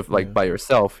in terms of like by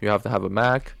yourself, you have to have a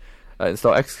Mac,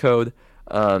 install Xcode,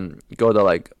 go to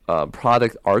like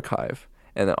product archive,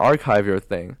 and then archive your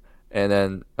thing, and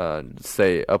then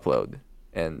say upload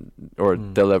or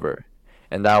deliver,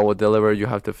 and that will deliver. You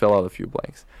have to fill out a few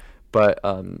blanks, but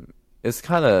it's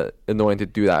kind of annoying to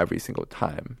do that every single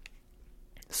time.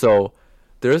 So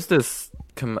there's this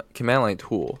command line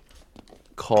tool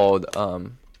called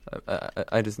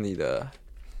I just need a.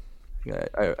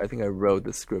 I think I wrote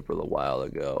the script a little while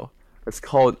ago. It's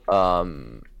called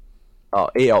AL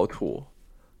tool.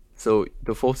 So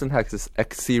the full syntax is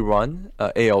xcrun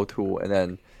AL tool, and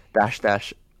then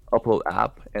 -- upload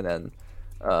app, and then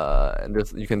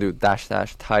you can do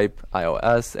 -- type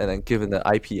iOS, and then give it an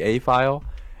IPA file,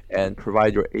 and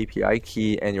provide your API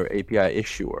key and your API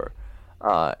issuer.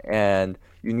 And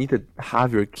you need to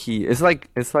have your key. It's like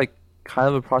kind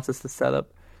of a process to set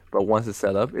up, but once it's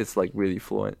set up, it's like really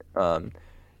fluent. You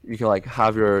can like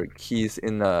have your keys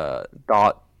in a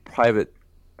private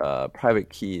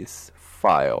keys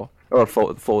file or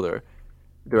folder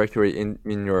directory in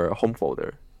your home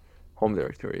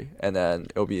directory, and then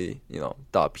it'll be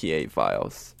 .pa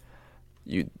files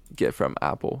you get from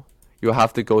Apple. You'll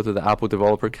have to go to the Apple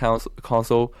Developer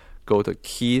Console, go to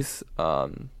keys,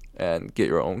 and get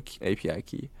your own API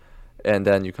key, and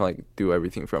then you can like do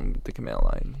everything from the command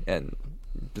line, and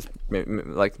just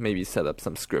maybe set up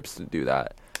some scripts to do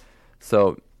that.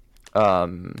 So, what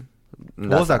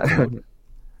was that called?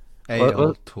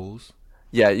 AL tools.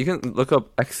 Yeah, you can look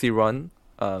up xcrun,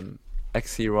 AL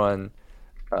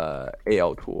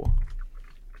tool.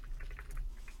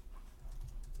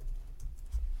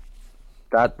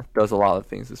 That does a lot of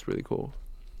things. It's really cool.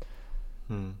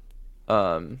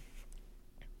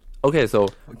 Okay, so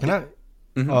can I?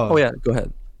 Oh yeah, go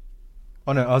ahead.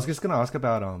 Oh no, I was just gonna ask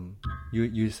about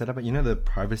you said about the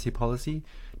privacy policy.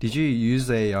 Did you use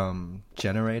a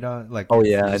generator like? Oh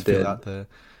yeah, I did. Fill out the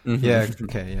yeah.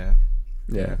 Okay. Yeah.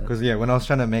 Yeah. Because when I was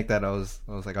trying to make that, I was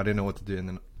like I didn't know what to do, and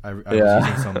then I was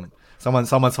using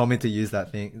someone told me to use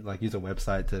that thing, like use a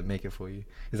website to make it for you.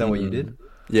 Is that what you did?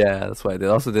 Yeah, that's what I did.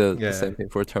 I also did the same thing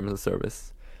for terms of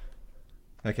service.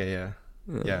 Okay. Yeah.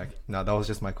 No, that was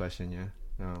just my question.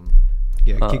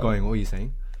 Keep going. What were you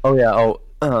saying? Oh yeah. I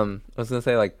was gonna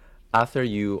say, like, after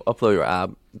you upload your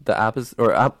app,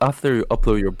 after you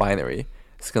upload your binary,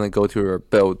 it's gonna go to your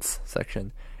builds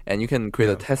section, and you can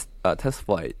create a test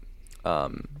flight.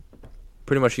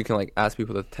 Pretty much, you can like ask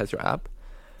people to test your app.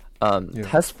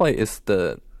 Test flight is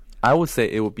I would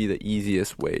say it would be the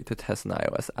easiest way to test an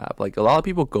iOS app. Like, a lot of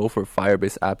people go for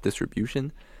Firebase app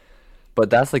distribution, but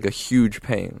that's like a huge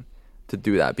pain to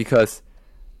do that, because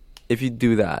if you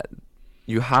do that,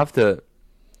 you have to,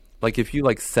 like, if you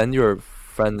like send your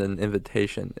friend an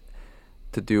invitation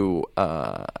to do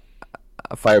a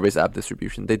Firebase app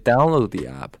distribution, they download the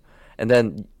app, and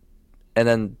then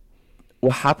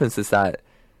what happens is that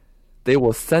they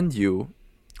will send you,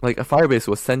 like, a Firebase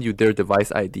will send you their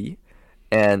device ID,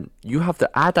 and you have to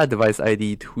add that device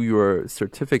ID to your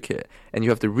certificate, and you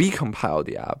have to recompile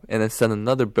the app and then send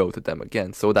another build to them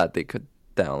again so that they could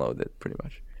download it. Pretty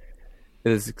much,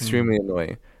 it is extremely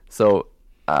annoying. So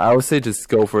I would say just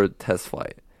go for test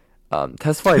flight.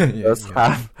 Test flight does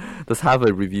have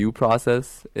a review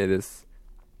process. It is,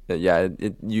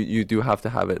 you do have to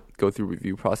have it go through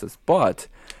review process, but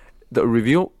the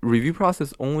review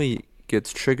process only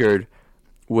gets triggered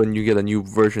when you get a new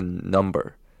version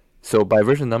number. So by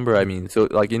version number, I mean, so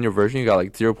like in your version, you got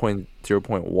like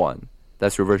 0.0.1.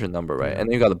 That's your version number, right? And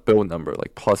then you got a build number,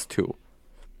 like +2.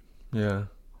 Yeah.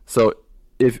 So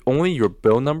if only your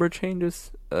build number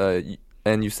changes,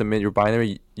 and you submit your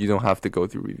binary, you don't have to go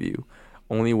through review.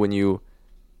 Only when you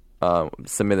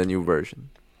submit a new version.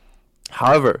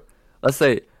 However, let's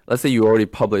say you already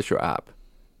published your app,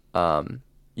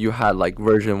 you had like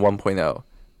version 1.0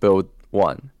 build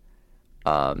 1.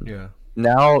 Yeah.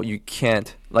 Now you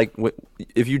can't like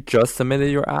if you just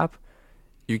submitted your app,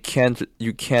 you can't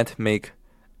make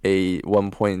a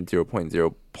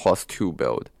 1.0.0 plus 2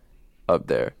 build up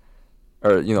there,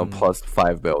 or plus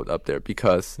 5 build up there,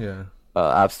 because Yeah.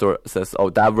 App Store says, oh,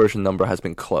 that version number has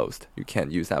been closed. You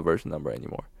can't use that version number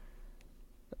anymore.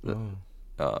 Oh.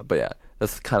 But yeah,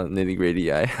 that's kind of nitty gritty.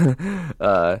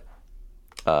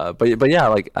 But yeah,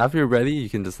 like after you're ready, you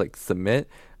can just like submit.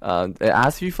 It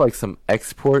asks you for like some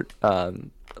export,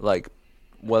 like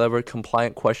whatever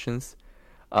compliant questions.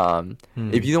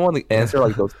 If you don't want to answer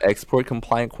like those export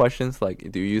compliant questions,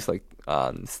 like do you use like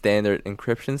standard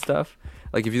encryption stuff?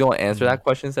 Like if you don't want to answer that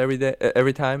questions every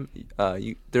time,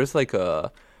 there's like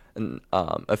a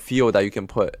field that you can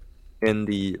put in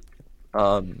the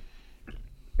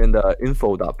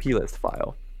info.plist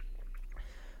file.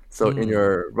 So in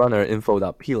your runner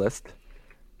info.plist,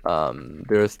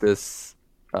 there's this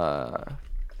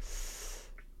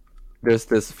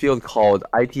field called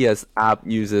ITS app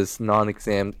uses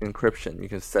non-exam encryption. You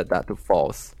can set that to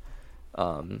false,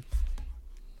 and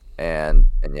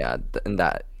yeah, and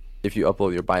that if you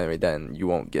upload your binary, then you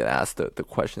won't get asked the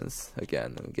questions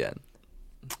again and again.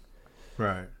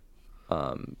 Right.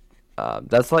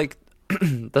 That's like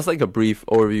that's like a brief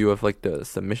overview of like the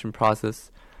submission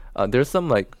process. There's some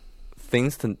like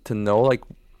things to know, like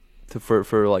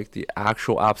for like the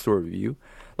actual App Store review.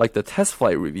 Like the test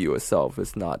flight review itself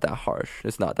is not that harsh.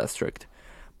 It's not that strict.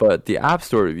 But the App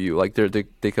Store review, like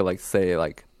they could like say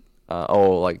like,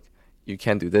 oh, like you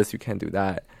can't do this, you can't do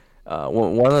that.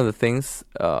 One of the things,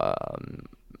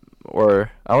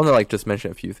 or I want to like just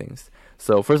mention a few things.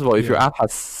 So first of all, if your app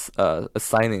has a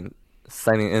signing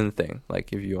in thing,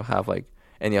 like if you have like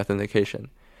any authentication,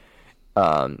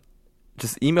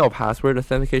 just email password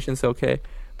authentication is okay.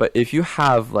 But if you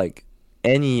have like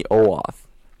any OAuth,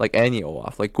 like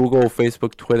Google,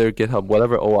 Facebook, Twitter, GitHub,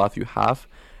 whatever OAuth you have,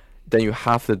 then you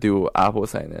have to do Apple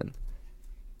sign in.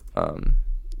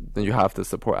 Then you have to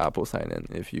support Apple sign in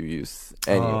if you use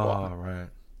any OAuth. Right.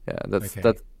 Yeah,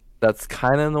 that's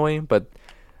kind of annoying, but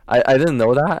I didn't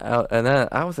know that, and then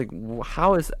I was like,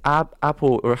 how is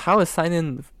Apple, or how is sign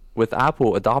in with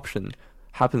Apple adoption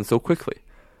happen so quickly?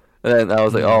 And then I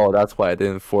was like, oh, that's why I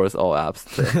didn't force all apps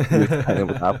to use sign in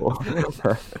with Apple.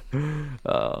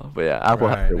 But yeah, Apple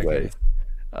has their ways.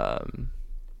 But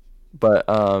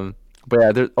yeah,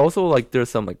 there's also like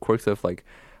there's some like quirks of like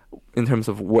in terms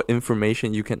of what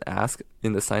information you can ask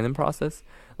in the sign in process.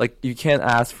 Like you can't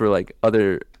ask for like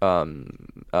other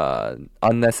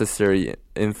unnecessary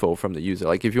info from the user.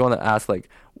 Like if you want to ask like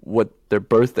what their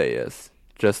birthday is,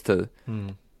 just to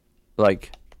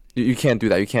like you can't do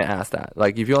that. You can't ask that.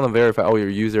 Like if you want to verify, oh, your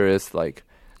user is like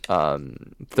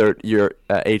you're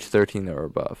at age 13 or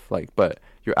above, like, but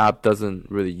your app doesn't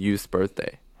really use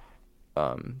birthday,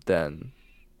 then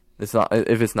it's not,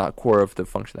 if it's not core of the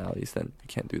functionalities, then you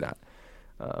can't do that.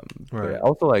 Right.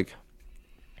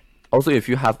 Also if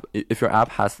your app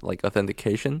has like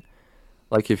authentication,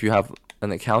 like if you have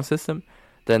an account system,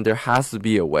 then there has to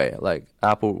be a way, like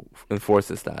Apple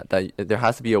enforces that there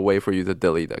has to be a way for you to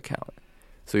delete the account.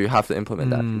 So you have to implement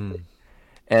that feature.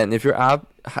 And if your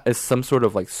app is some sort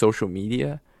of like social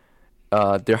media,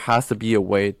 there has to be a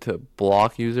way to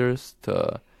block users,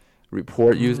 to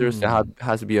report users. There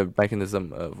has to be a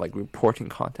mechanism of like reporting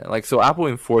content. Like, so Apple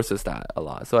enforces that a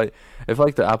lot. So I feel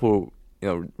like the Apple,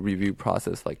 review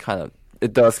process, like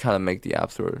it does kind of make the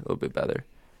App Store a little bit better.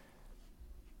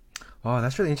 Oh,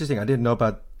 that's really interesting. I didn't know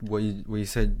about what you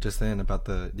said just then about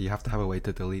you have to have a way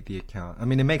to delete the account. I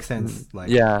mean, it makes sense,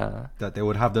 that they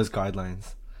would have those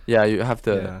guidelines. Yeah, you have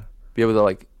to be able to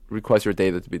like request your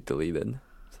data to be deleted.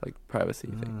 It's like privacy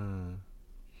thing.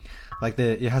 Like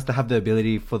it has to have the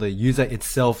ability for the user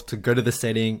itself to go to the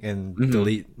setting and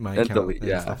delete my account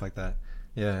and stuff like that.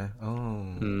 Yeah.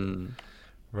 Oh.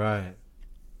 Right.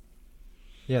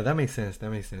 Yeah, that makes sense.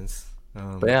 But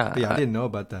yeah, I didn't know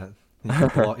about that. You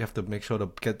have to make sure to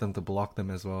get them to block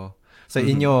them as well. So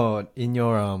in your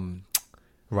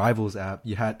Rivals app,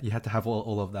 you had to have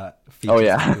all of that features. Oh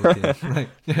yeah. built in. Like,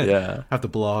 Yeah. have to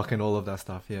block and all of that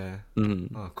stuff. Yeah.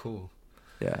 Oh, cool.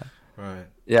 Yeah. Right.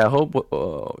 Yeah. I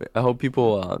hope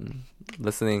people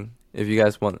listening, if you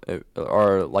guys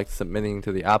are like submitting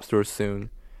to the App Store soon,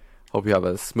 hope you have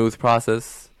a smooth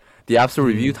process. The App Store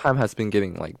review time has been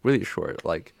getting like really short,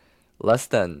 like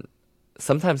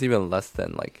sometimes even less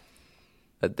than like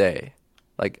a day.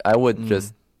 Like I would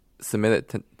just submit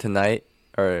it tonight,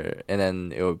 and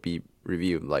then it would be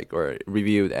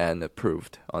reviewed and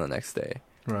approved on the next day.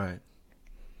 Right.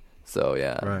 So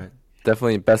yeah. Right.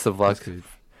 Definitely best of luck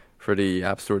for the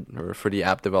App Store, or for the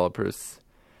app developers.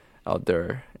 out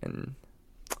there, and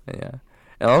yeah,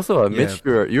 and also Yeah. Mitch,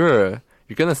 you're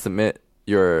gonna submit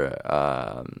your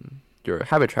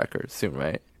habit tracker soon,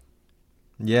 right?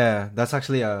 Yeah, that's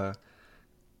actually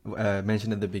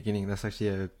mentioned at the beginning. That's actually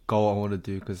a goal I want to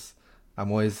do because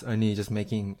I'm always only just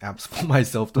making apps for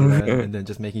myself to learn, and then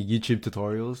just making YouTube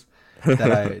tutorials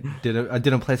that I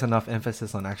didn't place enough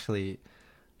emphasis on actually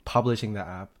publishing the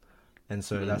app, and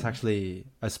so that's Mm. actually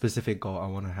a specific goal I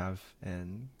want to have.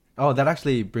 And oh, that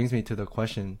actually brings me to the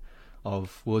question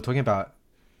of we were talking about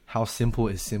how simple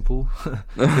is simple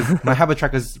because my habit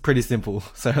tracker is pretty simple.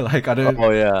 So like I don't Oh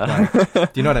yeah.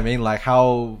 like. Do you know what I mean? Like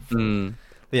how Mm.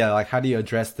 yeah, like how do you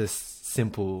address this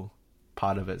simple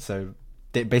part of it? So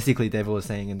basically, David was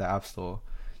saying in the App Store,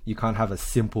 you can't have a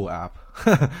simple app,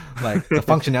 like the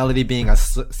functionality being a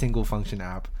single function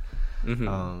app. Hmm.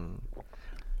 Um,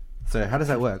 so how does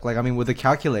that work? Like, I mean, with a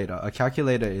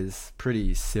calculator is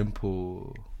pretty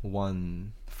simple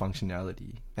one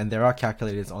functionality, and there are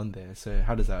calculators on there. So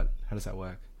how does that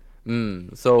work?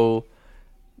 So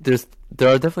there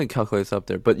are definitely calculators up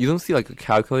there, but you don't see like a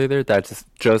calculator that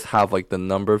just have like the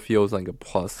number fields like a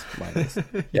plus minus.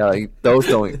 Yeah, like those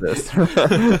don't exist.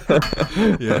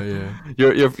 Yeah, yeah,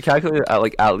 Your calculator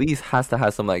at least has to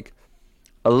have some like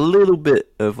a little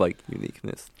bit of like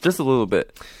uniqueness, just a little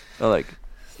bit, like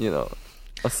you know,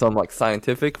 some like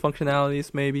scientific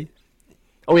functionalities maybe.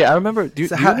 Oh yeah, I remember. So Do you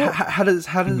know? how does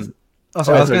Mhm. oh Oh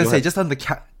sorry, I yeah, was sorry. gonna Go say ahead. just on the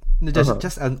Uh-huh.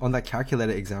 just on that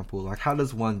calculator example, like how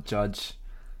does one judge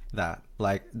that?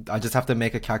 Like I just have to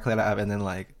make a calculator app and then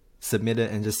like submit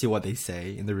it and just see what they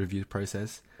say in the review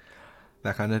process,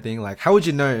 that kind of thing. Like how would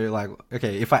you know? Like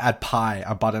okay, if I add pi,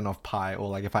 a button of pi, or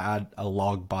like if I add a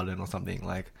log button or something,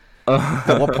 like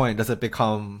at what point does it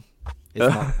become?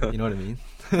 It's not. You know what I mean?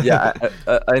 Yeah,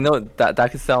 I know that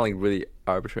that could sound like really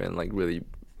arbitrary and like really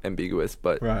ambiguous,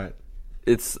 but Right.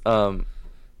 it's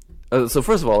so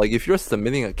first of all, like if you're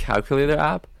submitting a calculator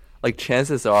app, like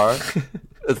chances are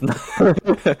it's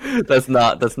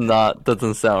not that's not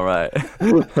doesn't sound right.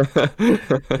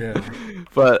 Yeah.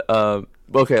 But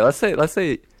okay, let's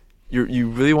say you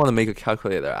really want to make a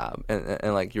calculator app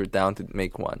and like you're down to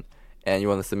make one and you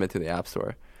want to submit to the App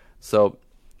Store. So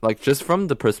like just from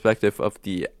the perspective of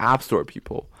the App Store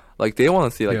people, like they want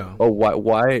to see like, Yeah. oh,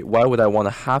 why would I want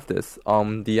to have this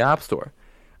on the App Store?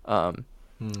 Um,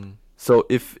 Hmm. so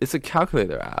if it's a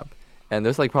calculator app, and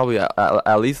there's like probably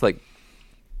at least like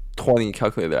 20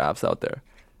 calculator apps out there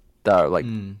that are like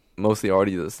Hmm. mostly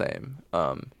already the same.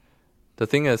 The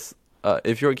thing is,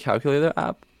 if your calculator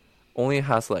app only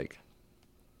has like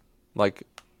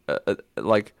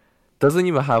like doesn't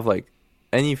even have like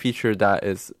any feature that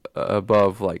is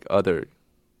above like other,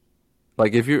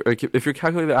 like if your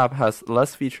calculator app has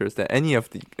less features than any of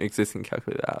the existing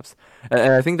calculator apps, and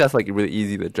I think that's like really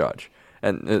easy to judge,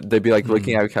 and they'd be like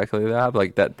looking Hmm. at a calculator app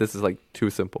like that, this is like too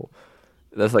simple.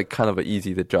 That's like kind of an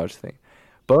easy to judge thing.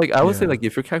 But like I would say Yeah. like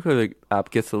if your calculator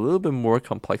app gets a little bit more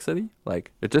complexity,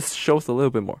 like it just shows a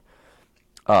little bit more.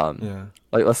 Um, Yeah.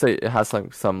 like let's say it has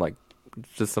some like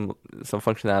just some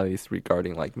functionalities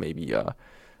regarding like maybe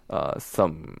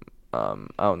some I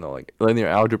don't know, like linear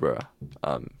algebra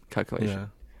calculation. Yeah.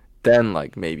 Then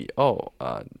like maybe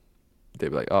they'd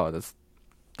be like, oh,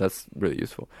 that's really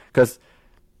useful because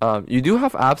you do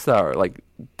have apps that are like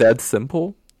dead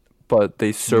simple, but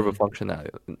they serve a Hmm.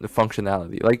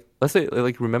 functionality. Like let's say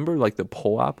like remember like the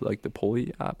poll app, like the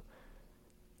Polly app.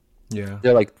 Yeah.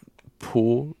 They're like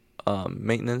pool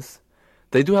maintenance.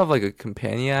 They do have like a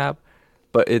companion app,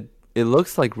 but it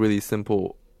looks like really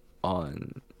simple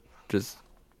on just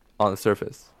on the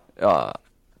surface.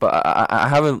 But I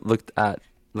haven't looked at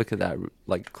that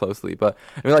like closely. But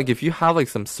I mean, like if you have like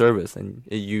some service and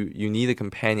you need a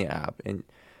companion app Yeah.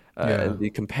 and the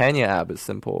companion app is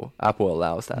simple, Apple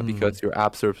allows that Hmm. because your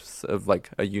app serves of like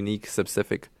a unique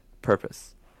specific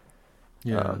purpose.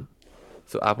 Yeah. Um,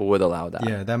 so Apple would allow that.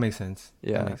 Yeah. That makes sense. That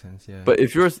Yeah. makes sense. Yeah. But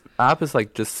if your app is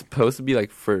like just supposed to be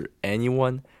like for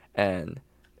anyone and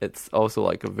it's also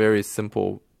like a very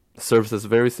simple serves this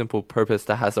very simple purpose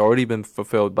that has already been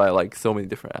fulfilled by like so many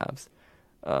different apps,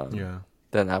 um, Yeah.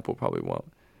 then Apple probably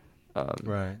won't. Um,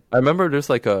 Right. I remember there's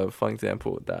like a fun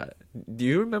example that do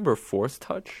you remember Force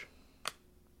Touch?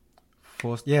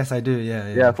 Force. Yes, I do. Yeah.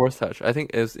 Yeah, Yeah. Force Touch. I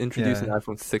think it was introduced in Yeah.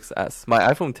 iPhone 6s. My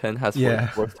iPhone 10 has Yeah.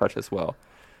 Force Touch as well.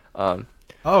 Um,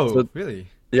 Oh, so really?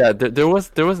 yeah, there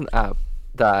was an app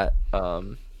that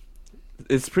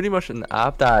it's pretty much an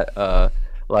app that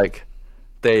like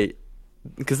they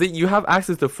because you have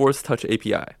access to Force Touch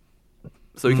API,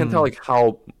 so you can tell Hmm. like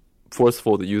how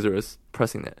forceful the user is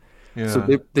pressing it. So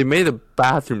Yeah. they made a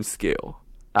bathroom scale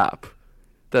app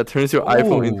that turns your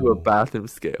iPhone into a Oh, bathroom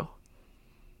scale.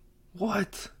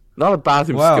 what? not a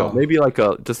bathroom Wow. skill. Maybe like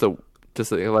just an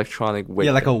electronic weight.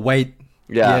 Yeah, like a thing. weight.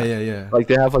 Yeah. Yeah. Like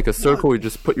they have like a circle. You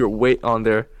just put your weight on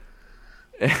there.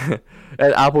 And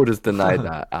Apple just denied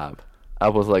that app.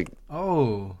 Apple's like,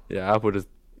 Oh. yeah, Apple just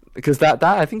because that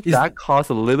I think Is- that caused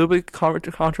a little bit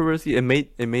controversy. It made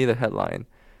a headline.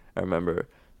 I remember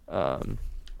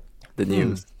the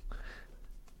news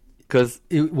because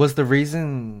it was the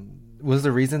reason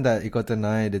that it got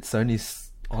denied. It's only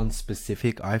on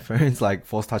specific iPhones. Like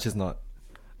Force Touch is not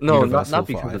no, universal not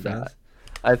for because of iPhones. that.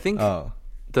 I think Oh.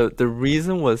 the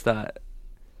reason was that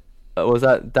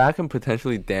can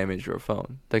potentially damage your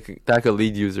phone. That could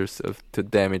lead users to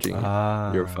damaging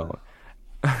your phone.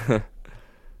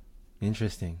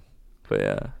 Interesting. But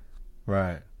yeah.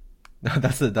 Right.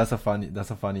 That's a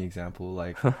funny example.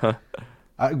 Like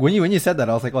when you said that,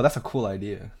 I was like, oh, that's a cool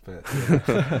idea. But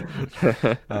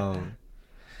yeah.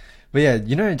 But yeah,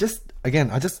 just again,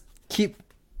 I just keep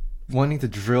wanting to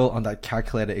drill on that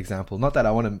calculator example. Not that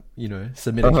I want to,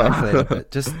 submit a calculator, but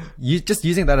just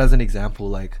using that as an example,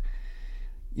 like,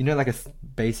 like a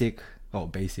basic,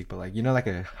 but like, like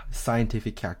a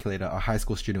scientific calculator a high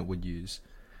school student would use.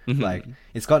 Like,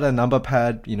 it's got a number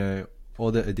pad, all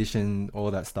the addition,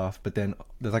 all that stuff, but then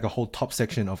there's like a whole top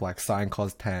section of like sine,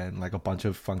 cos, tan, like a bunch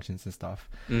of functions and stuff.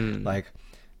 Like,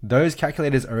 those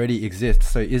calculators already exist.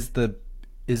 So is the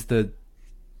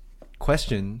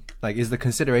question, like, is the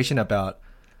consideration about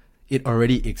it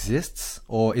already exists,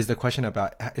 or is the question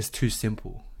about it's too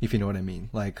simple, if you know what I mean?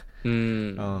 Like,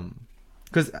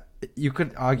 because you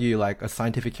could argue like a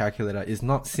scientific calculator is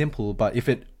not simple, but if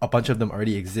a bunch of them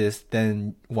already exist,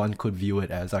 then one could view it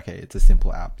as, okay, it's a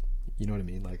simple app. You know what I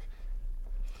mean? Like,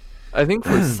 I think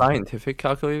for scientific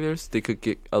calculators, they could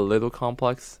get a little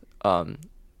complex.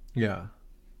 Yeah.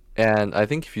 And I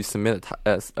think if you submit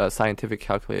a scientific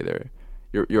calculator,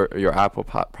 your app will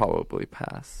probably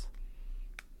pass.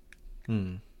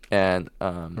 And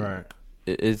Right.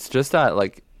 it's just that,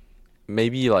 like,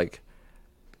 maybe like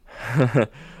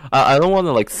I don't want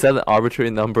to like set an arbitrary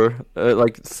number,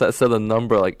 like set a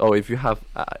number like, oh, if you have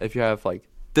like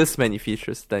this many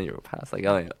features, then you'll pass. Like,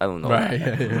 I don't know. Right.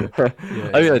 Yeah.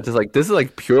 I mean, just like, this is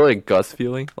like pure like gut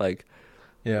feeling. Like,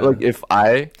 like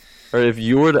if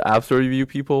you were the App Store review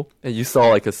people and you saw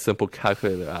like a simple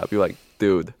calculator app, you're like,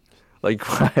 dude, like,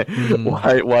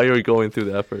 why are you going through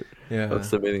the effort of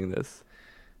submitting this?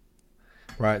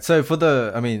 Right. So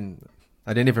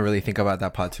I didn't even really think about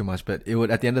that part too much, but it would,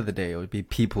 at the end of the day, it would be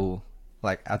people,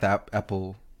 like at the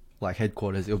Apple like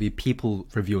headquarters, it would be people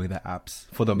reviewing the apps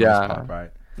for the most part,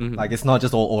 right? Like, it's not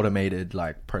just all automated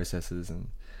like processes, and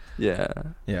they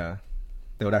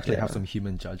would actually have some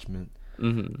human judgment.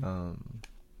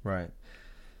 Right.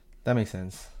 That makes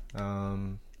sense.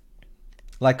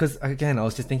 Like, because again, I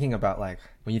was just thinking about, like,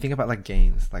 when you think about like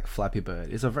games like Flappy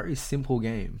Bird, it's a very simple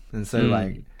game, and so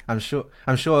like I'm sure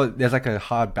there's like a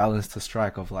hard balance to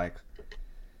strike of like,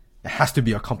 it has to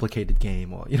be a complicated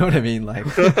game, or you know what I mean, like.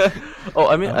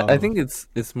 I think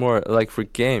it's more like for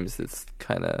games, it's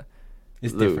kind of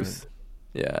loose.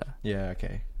 Different. Yeah.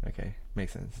 Okay,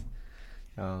 makes sense.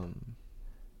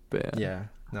 But yeah,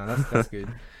 no, that's good.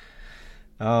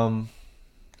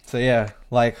 So yeah,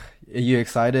 like, are you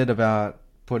excited about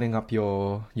putting up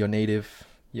your native,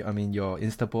 your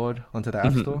Instaboard onto the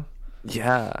App Store?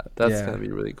 Yeah, that's gonna be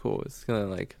really cool. It's gonna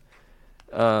like,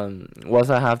 once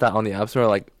I have that on the App Store,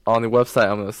 like on the website,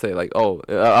 I'm gonna say like, oh,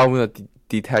 I'm gonna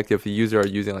detect if the user are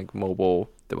using like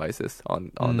mobile devices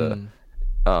on the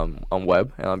on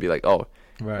web, and I'll be like, oh,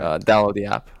 download the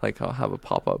app. Like, I'll have a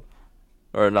pop up,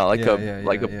 or not like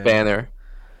a banner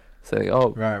saying,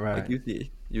 oh, right. like,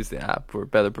 use the app for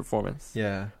better performance.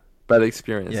 Yeah. Better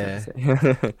experience.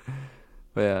 Yeah.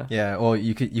 But yeah, or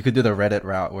you could do the Reddit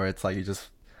route where it's like,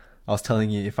 I was telling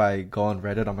you, if I go on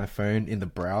Reddit on my phone in the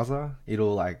browser,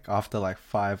 it'll like, after like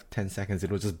 5-10 seconds,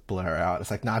 it'll just blur out. It's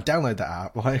like, nah, download the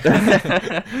app. Like,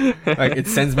 like, it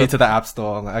sends me to the App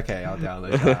Store. I'm like, okay, I'll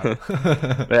download the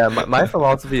app. Yeah, my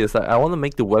philosophy is that I want to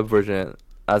make the web version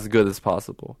as good as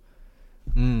possible.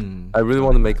 I really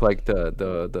want to make like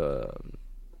the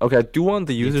okay, I do want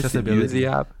the users to use the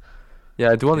app.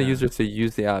 Yeah, I do want the users to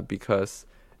use the app because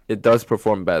it does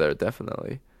perform better,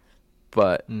 definitely.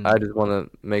 But I just want to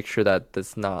make sure that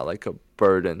it's not like a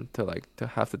burden to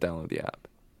have to download the app.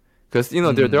 Because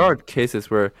there are cases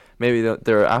where maybe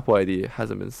their Apple ID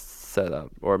hasn't been set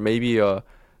up, or maybe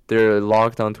they're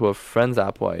logged onto a friend's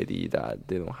Apple ID that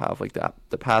they don't have like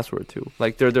the password to.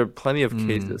 Like, there are plenty of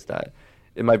cases that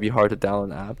it might be hard to download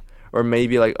an app, or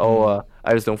maybe like,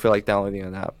 I just don't feel like downloading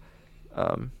an app.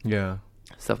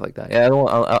 Stuff like that. Yeah, I don't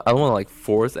want to like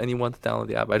force anyone to download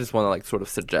the app. I just want to like sort of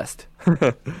suggest.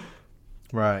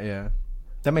 Right. Yeah.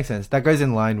 That makes sense. That goes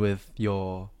in line with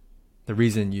the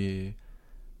reason you,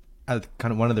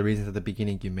 kind of one of the reasons at the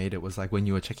beginning you made it was like when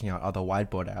you were checking out other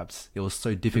whiteboard apps, it was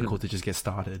so difficult to just get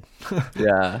started.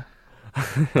 Yeah.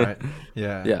 Right?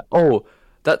 Yeah. Yeah. Oh,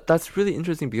 that's really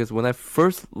interesting because when I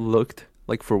first looked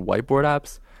like for whiteboard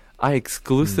apps, I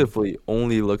exclusively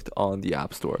only looked on the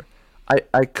App Store.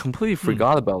 I completely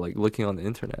forgot about like looking on the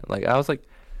internet. Like I was like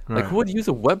who Right. would use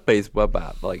a web-based web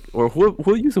app? Like or who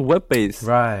would use a web-based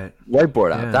Right.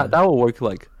 whiteboard app? Yeah. That will work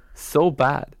like so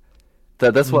bad.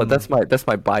 That's what Mm. that's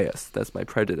my bias. That's my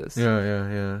prejudice. Yeah,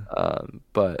 yeah, yeah.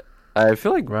 But I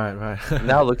feel like Right, right.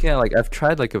 now looking at like I've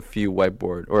tried like a few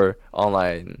whiteboard or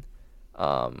online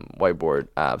whiteboard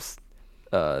apps.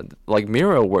 Like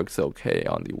Miro works okay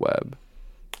on the web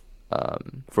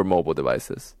for mobile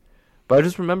devices. But I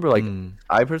just remember like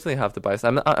I personally have the bias.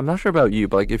 I'm not sure about you,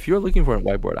 but like if you're looking for a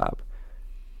whiteboard app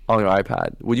on your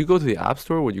iPad, would you go to the App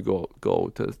Store or would you go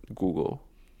to Google?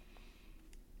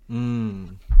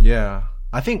 Yeah.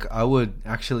 I think I would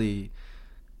actually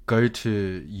go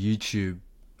to YouTube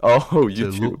Oh, to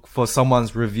YouTube. look for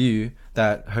someone's review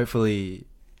that hopefully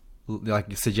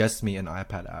like suggests me an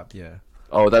iPad app. Yeah.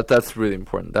 Oh, that's really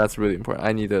important. That's really important.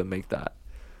 I need to make that.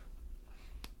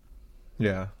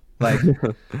 Yeah. Like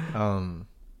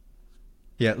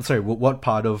yeah, sorry, what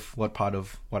part of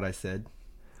what I said?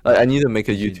 I need to make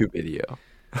a Did you YouTube video.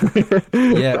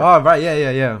 Yeah. Oh, right. Yeah,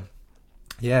 yeah, yeah.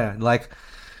 Yeah, like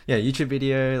yeah, YouTube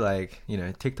video, like,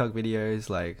 TikTok videos,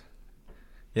 like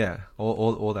yeah,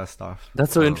 all that stuff.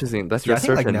 That's so interesting. That's Yeah, your I think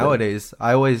search like engine. nowadays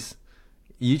I always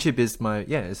YouTube is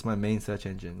it's my main search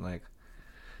engine. Like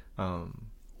it's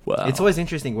Wow. always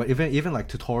interesting even like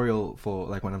tutorial for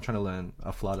like when I'm trying to learn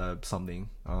a Flutter something.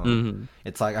 Hmm.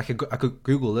 It's like I could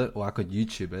Google it or I could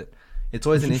YouTube it. It's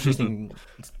always an interesting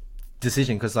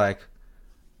decision because like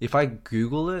if I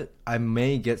Google it, I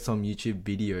may get some YouTube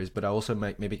videos, but I also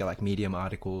might maybe get like Medium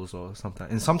articles or something.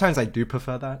 And sometimes I do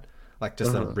prefer that, like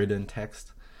just a written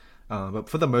text. But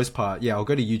for the most part, yeah, I'll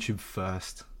go to YouTube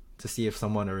first to see if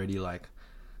someone already like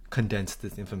condensed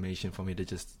this information for me to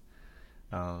just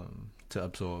to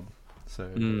absorb.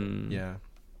 So yeah,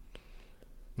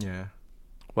 yeah,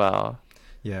 Wow.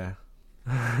 yeah,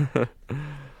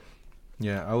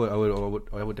 yeah. I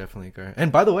would definitely go.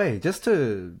 And by the way, just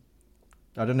to,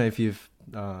 I don't know if you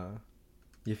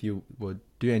would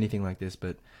do anything like this,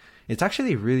 but it's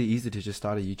actually really easy to just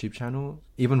start a YouTube channel,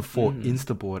 even for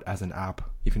Instaboard as an app,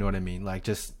 if you know what I mean. Like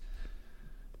just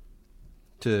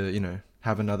to,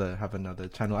 have another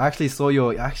channel. I actually saw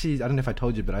I don't know if I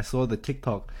told you, but I saw the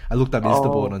TikTok. I looked up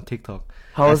Instaboard Oh, on TikTok.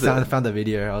 how was I it? found the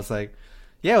video. I was like,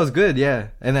 yeah, it was good, yeah.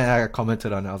 And then I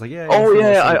commented on it. I was like, yeah, Oh it's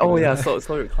yeah, so oh good. yeah.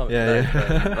 So your comment. Yeah,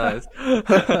 Nice, yeah.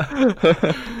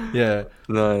 nice. Yeah.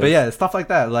 Nice. But yeah, stuff like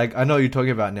that. Like I know what you're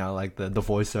talking about now, like the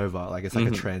voiceover. Like it's like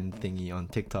a trend thingy on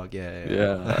TikTok. Yeah,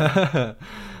 yeah.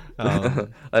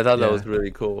 I thought that yeah, was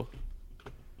really cool.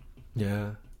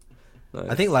 yeah.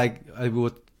 I think Nice. like we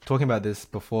were talking about this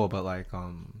before, but like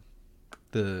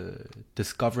the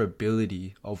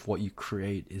discoverability of what you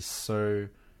create is so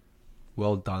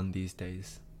well done these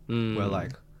days. Where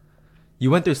like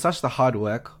you went through such the hard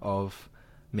work of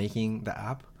making the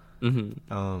app,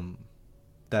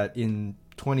 that in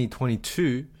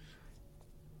 2022,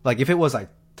 like if it was like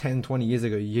 10, 20 years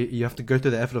ago, you have to go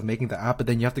through the effort of making the app, but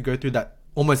then you have to go through that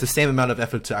almost the same amount of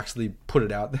effort to actually put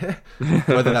it out there,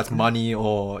 whether that's money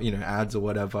or ads or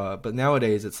whatever. But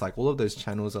nowadays it's like all of those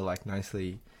channels are like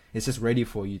nicely, it's just ready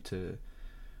for you to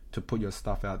put your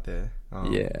stuff out there.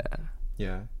 Yeah.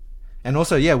 Yeah. And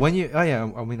also, yeah, when you, oh yeah,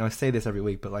 I mean, I say this every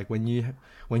week, but like when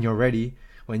you're ready,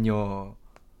 when your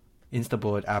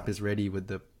Instaboard app is ready with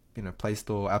the, Play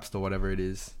Store, App Store, whatever it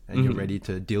is, and you're ready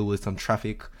to deal with some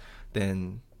traffic,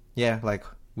 then yeah, like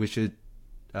we should,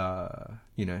 I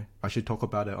should talk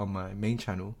about it on my main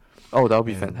channel. Oh, that would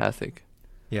be And fantastic.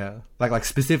 yeah, like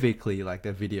specifically like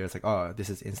the video is like, oh, this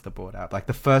is Instaboard app, like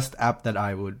the first app that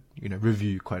I would,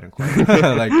 review, quote unquote.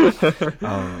 Like,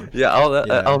 Yeah, yeah.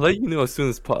 I'll let you know as soon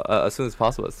as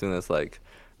possible, as soon as like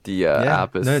the Yeah,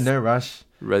 app is no rush.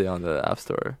 ready on the App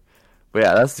Store. But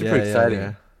yeah, that's super Yeah, exciting.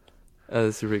 yeah.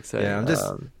 That's super exciting.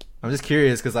 Yeah, I'm just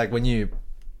curious because like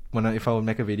if I would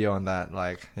make a video on that,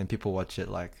 like, and people watch it,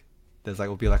 like there's like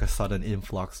will be like a sudden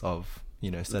influx of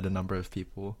certain number of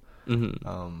people.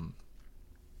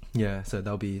 Yeah, so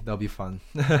that'll be fun.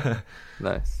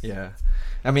 Nice. Yeah,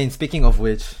 I mean, speaking of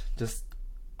which, just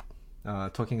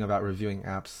talking about reviewing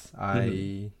apps,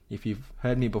 if you've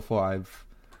heard me before,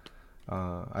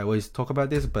 I always talk about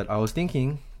this, but I was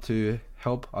thinking to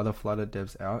help other Flutter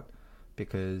devs out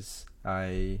because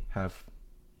I have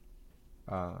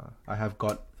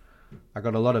got I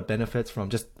got a lot of benefits from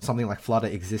just something like Flutter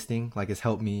existing. Like it's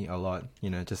helped me a lot, you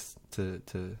know, just to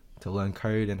learn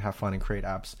code and have fun and create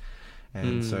apps.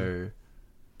 And so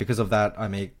because of that, I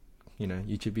make, you know,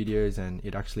 YouTube videos, and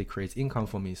it actually creates income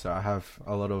for me. So I have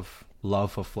a lot of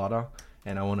love for Flutter,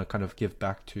 and I want to kind of give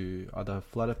back to other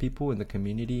Flutter people in the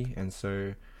community. And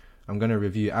so I'm going to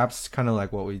review apps, kind of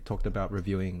like what we talked about,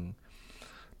 reviewing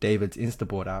David's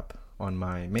Instaboard app on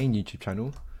my main YouTube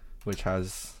channel, which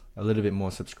has a little bit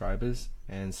more subscribers.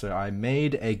 And so I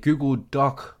made a Google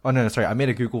Doc. Oh no, sorry, I made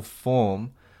a Google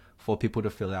form for people to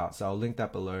fill out. So I'll link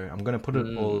that below. I'm gonna put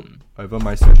it all over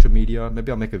my social media.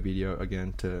 Maybe I'll make a video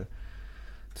again to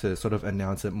sort of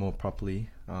announce it more properly.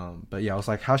 But yeah, I was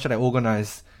like, how should I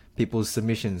organize people's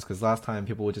submissions? Because last time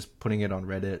people were just putting it on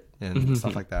Reddit and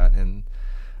stuff like that, and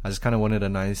I just kind of wanted a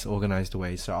nice organized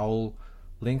way. So I'll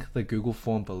link the Google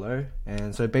form below.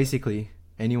 And so basically,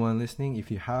 anyone listening, if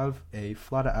you have a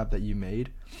Flutter app that you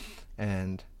made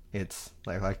and it's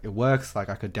like it works, like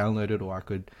I could download it or I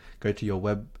could go to your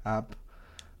web app,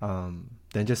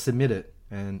 then just submit it.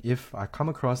 And if I come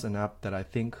across an app that I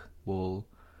think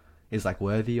is like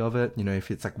worthy of it, you know, if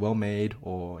it's like well made,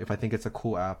 or if I think it's a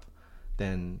cool app,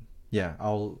 then yeah,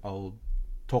 I'll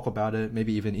talk about it,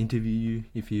 maybe even interview you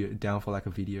if you're down for like a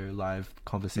video live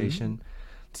conversation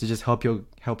to just help your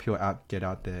app get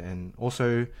out there, and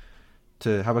also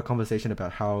to have a conversation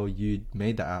about how you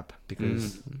made the app,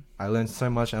 because I learned so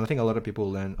much, and I think a lot of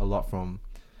people learn a lot from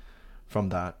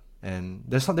that. And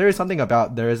there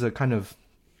is a kind of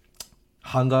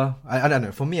hunger. I don't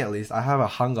know, for me at least, I have a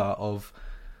hunger of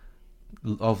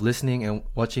listening and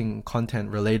watching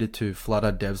content related to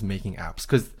Flutter devs making apps,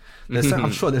 because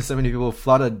I'm sure there's so many people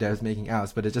Flutter devs making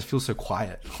apps, but it just feels so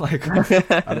quiet. Like,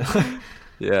 I don't,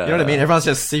 yeah, you know what I mean? Everyone's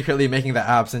just secretly making the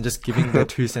apps and just giving their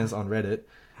 2 cents on Reddit.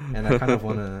 And I kind of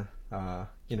want to,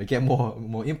 get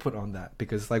more input on that,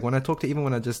 because like when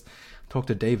I just talk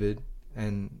to David,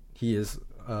 and he is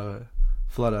a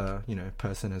Flutter,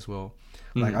 person as well.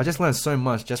 Like I just learned so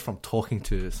much just from talking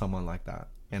to someone like that,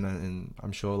 and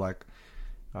I'm sure like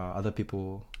other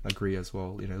people agree as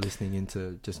well. Listening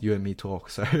into just you and me talk.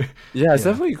 So yeah, it's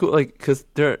definitely cool. Like, cause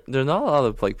there are not a lot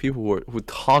of like people who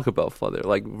talk about Flutter,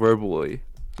 like verbally,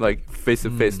 like face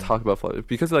to face talk about Flutter,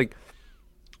 because like.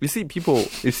 You see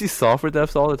software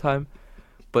devs all the time,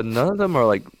 but none of them are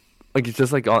like it's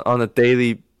just like on a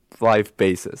daily life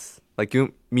basis. Like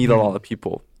you meet a lot of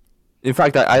people. In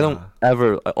fact, I don't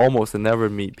almost never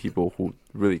meet people who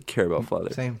really care about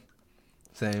Flutter. Same.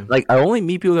 Like I only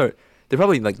meet people that they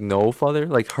probably like know Flutter,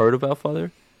 like heard about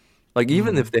Flutter. Like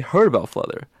even if they heard about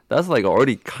Flutter, that's like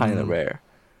already kind of rare.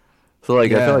 So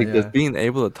like I feel like just being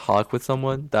able to talk with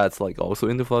someone that's like also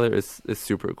into Flutter is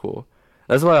super cool.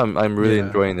 That's why I'm really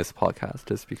enjoying this podcast,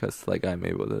 just because like I'm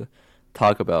able to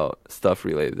talk about stuff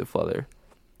related to Flutter.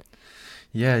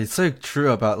 Yeah, it's so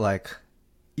true about like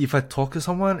if I talk to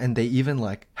someone and they even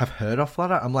like have heard of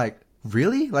Flutter, I'm like,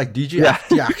 really? Like, do you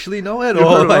actually know it?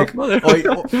 Or like,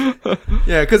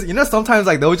 yeah, because sometimes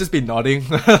like they'll just be nodding.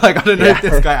 Like I don't know if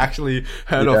this guy actually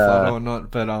heard of Flutter or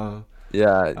not, but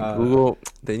Google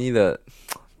they need to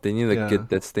get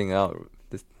this thing out.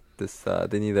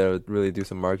 They need to really do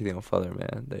some marketing on Flutter,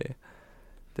 man. They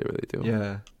really do.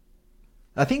 Yeah,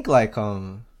 I think like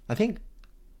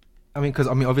because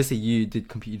obviously you do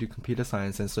computer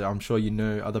science, and so I'm sure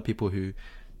other people who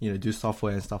do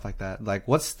software and stuff like that. Like,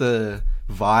 what's the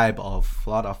vibe of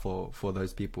Flutter for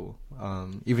those people?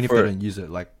 Even if they don't use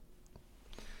it, like,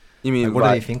 you mean what do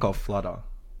they think of Flutter?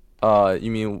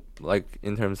 You mean like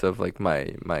in terms of like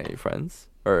my friends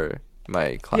or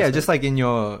my classmates? Yeah, just like in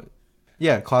your.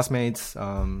 Yeah, classmates,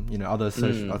 other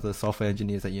software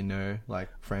engineers that like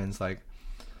friends, like.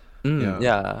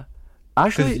 Yeah.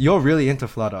 Actually, you're really into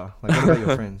Flutter. Like, what about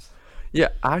your friends? Yeah,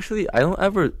 actually,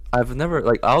 I've never,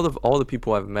 like, out of all the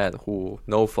people I've met who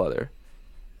know Flutter,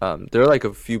 there are like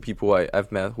a few people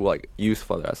I've met who like use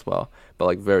Flutter as well, but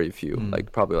like very few,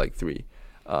 like probably like 3.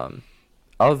 Out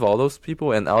of all those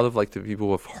people, and out of like the people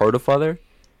who have heard of Flutter,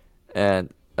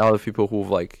 and out of people who've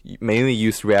like mainly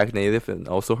used React Native and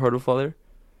also heard of Flutter,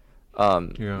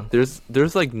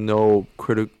 there's like no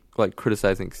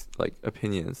criticizing like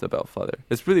opinions about Flutter.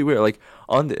 It's really weird. Like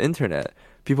on the internet,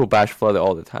 people bash Flutter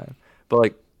all the time, but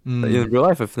like in real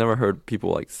life, I've never heard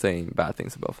people like saying bad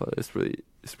things about Flutter. It's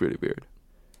really weird.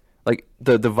 Like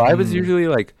the vibe is usually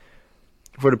like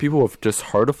for the people who have just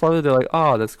heard of Flutter, they're like,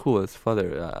 oh, that's cool, it's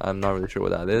Flutter. I'm not really sure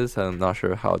what that is. I'm not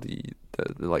sure how the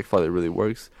like Flutter really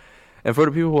works. And for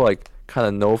the people who like kind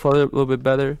of know Flutter a little bit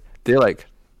better, they like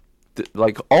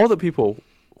all the people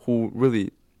who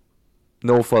really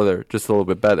know Flutter just a little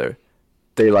bit better,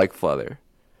 they like Flutter,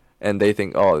 and they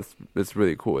think, oh, it's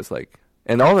really cool. It's like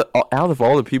And out of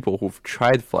all the people who've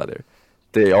tried Flutter,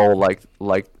 they all like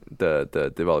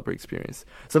the developer experience.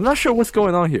 So I'm not sure what's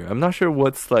going on here. I'm not sure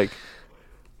where's You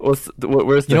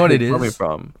the know what it hate coming is?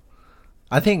 from.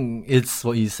 I think it's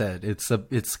what you said.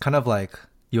 It's kind of like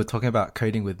you were talking about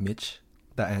coding with Mitch,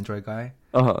 that Android guy.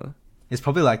 Uh-huh. It's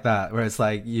probably like that, where it's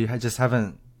like you just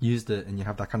haven't used it and you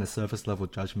have that kind of surface level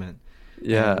judgment.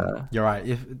 Yeah. And you're right.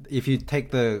 If you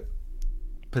take the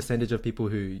percentage of people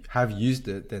who have used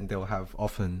it, then they'll have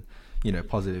often,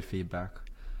 positive feedback.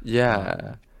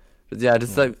 Yeah. Yeah,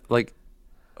 just like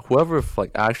whoever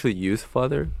like actually used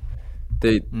Flutter,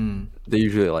 they they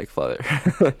usually like Flutter.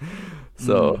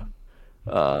 So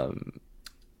but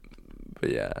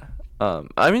yeah.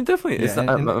 I mean definitely Yeah,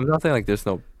 I'm not saying like there's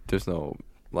no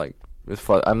like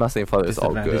Flutter, I'm not saying Flutter is all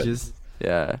good. disadvantages.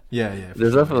 Yeah. Yeah.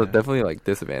 There's sure, definitely like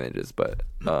disadvantages, but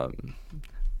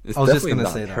it's I was just definitely gonna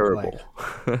not say that, terrible.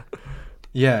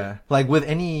 Yeah, like with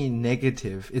any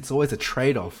negative, it's always a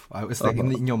trade-off. It's like Uh-huh.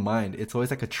 in your mind, it's always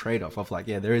like a trade-off of like,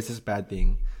 yeah, there is this bad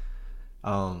thing,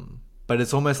 but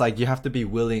it's almost like you have to be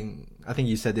willing. I think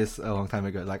you said this a long time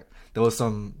ago. Like there was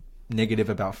some negative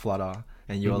about Flutter,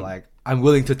 and you were like, I'm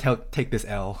willing to take this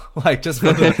L, like just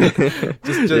for the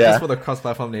Yeah. just for the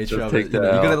cross-platform nature Just of take it. the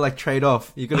You gotta L. like trade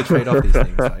off. You gotta trade off these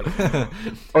things. Like,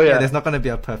 Oh yeah. there's not gonna be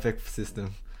a perfect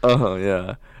system.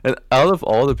 Yeah. And out of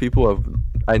all the people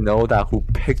I know that who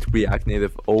picked React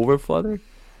Native over Flutter,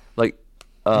 like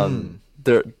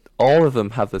they're all of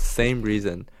them have the same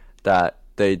reason that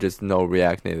they just know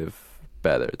React Native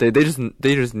better. They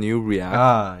just knew React,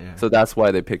 Yeah. so that's why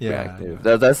they picked Yeah, React Native.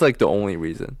 yeah. That's like the only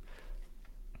reason.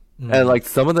 And like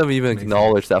some of them even Makes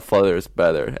acknowledge that Flutter is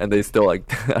better, and they still like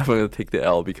I'm gonna take the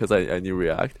L because I knew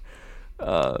React.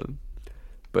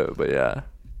 But yeah.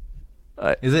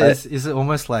 Is it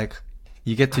almost like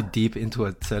you get too deep into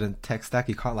a certain tech stack,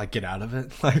 you can't like get out of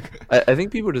it? Like, I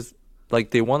think people just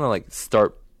like they want to like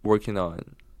start working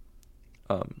on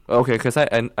okay, because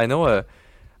I know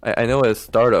a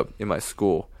startup in my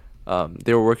school.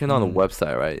 They were working on a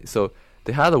website, right? So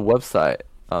they had a website.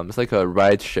 It's like a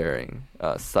ride sharing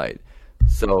site.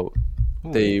 So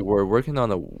they were working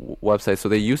on a website. So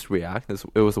they used React.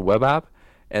 It was a web app,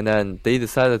 and then they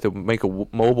decided to make a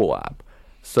mobile app.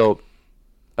 So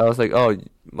I was like, oh,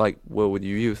 like what would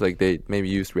you use? Like they maybe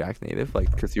used React Native, like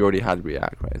because you already had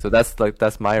React, right? So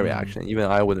that's my reaction.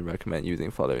 Even I wouldn't recommend using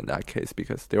Flutter in that case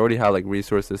because they already have like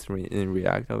resources in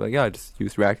React. I was like, yeah, just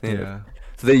use React Native. yeah.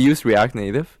 So they used React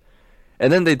Native,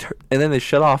 and then they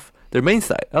shut off their main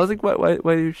site. I was like, why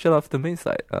do you shut off the main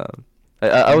site?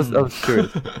 I was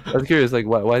curious. I was curious, like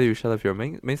why do you shut off your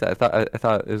main site? I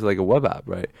thought it was like a web app,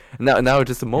 right? And now it's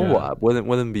just a mobile Yeah. app. Wouldn't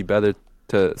it be better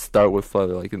to start with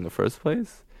Flutter like in the first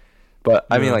place? But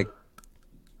I mean Yeah.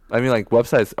 like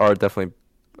websites are definitely,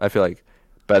 I feel like,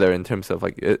 better in terms of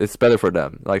like it's better for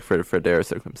them, like for their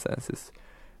circumstances.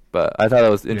 But I thought it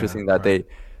was interesting that right. they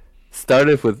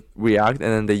started with React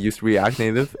and then they used React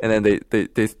Native and then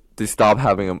they stopped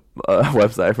having a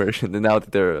website version and now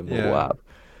they're a mobile Yeah. app.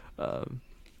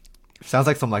 Sounds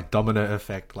like some like domino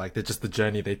effect. Like they're just the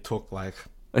journey they took. Like,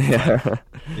 Yeah.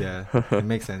 yeah, it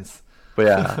makes sense. But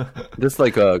yeah, just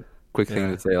like a quick thing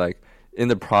Yeah. to say, like in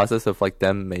the process of like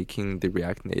them making the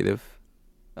React Native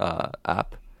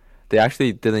app, they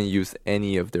actually didn't use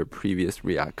any of their previous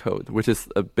React code, which is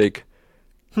a big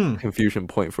confusion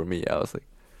point for me. I was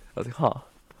like, huh.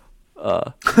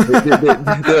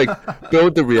 They like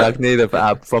built the React Native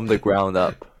app from the ground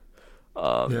up.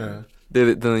 Yeah. They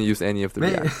didn't use any of the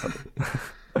Maybe,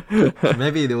 React code.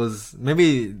 maybe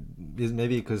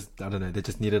because I don't know, they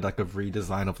just needed like a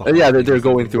redesign of the whole Yeah, thing they're or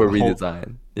going something. through a The whole-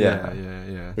 redesign. Yeah.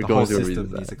 They're The going whole through a system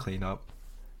redesign. needs to clean up.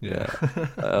 Yeah.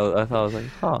 I thought I was like,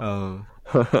 huh.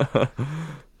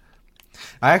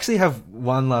 I actually have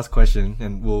one last question,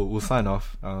 and we'll sign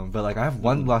off. But like, I have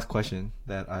one last question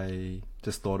that I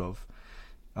just thought of.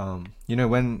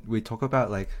 When we talk about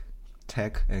like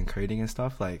tech and coding and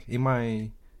stuff, like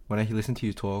when I listen to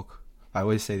you talk, I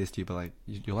always say this to you, but like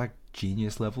you're like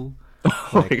genius level. Oh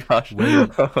my Like, gosh.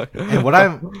 when- Oh my and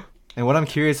gosh. what I'm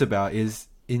curious about is,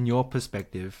 in your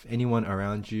perspective, anyone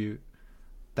around you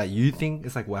that you think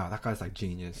is like, wow, that guy's like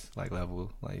genius, like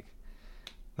level, like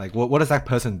what does that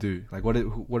person do? Like what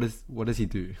does he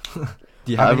do?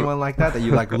 Do you have anyone like that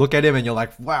you like look at him and you're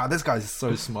like, wow, this guy's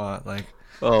so smart? Like,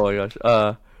 Oh my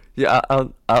gosh. Yeah,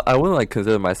 I wouldn't like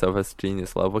consider myself as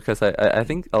genius level because I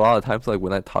think a lot of times like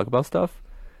when I talk about stuff,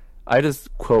 I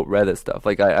just quote Reddit stuff.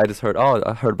 Like I just heard, oh,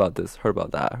 I heard about this, heard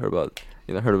about that, heard about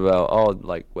all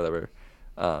like whatever.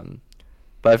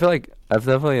 But I feel like I've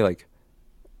definitely like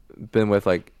been with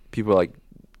like people like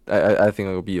I think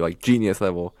it would be like genius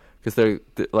level because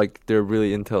they're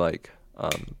really into like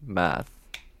math.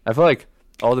 I feel like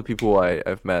all the people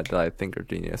I've met that I think are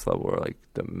genius level are like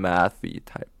the mathy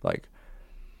type, like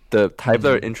the type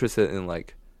that are interested in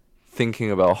like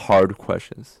thinking about hard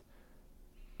questions.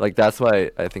 Like that's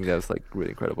why I think that's like really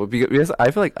incredible, because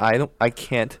I feel like I'm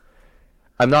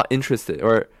not interested,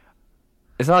 or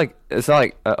it's not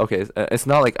like okay, it's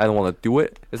not like I don't want to do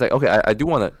it. It's like, okay, I do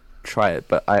want to try it,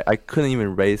 but I couldn't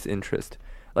even raise interest.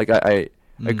 Like I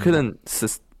couldn't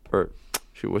or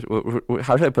shoot,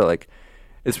 how should I put it? Like,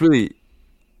 it's really,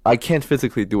 I can't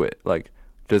physically do it. Like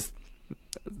just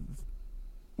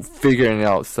figuring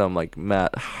out some like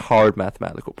hard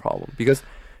mathematical problem, because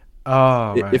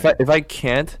right. if I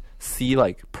can't see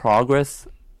like progress,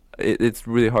 it's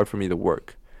really hard for me to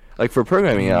work. Like for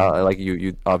programming, like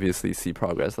you obviously see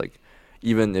progress. Like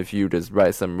even if you just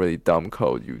write some really dumb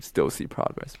code, you still see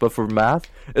progress. But for math,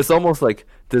 it's almost like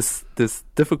this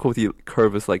difficulty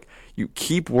curve is like you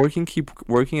keep working,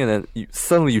 and then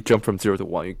suddenly you jump from 0 to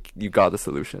 1. You got the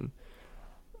solution.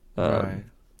 Right.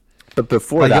 But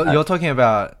before like that, you're talking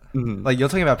about like you're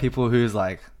talking about people who's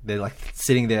like they're like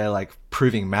sitting there like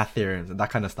proving math theorems and that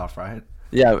kind of stuff, right?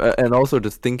 yeah, and also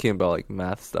just thinking about like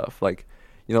math stuff, like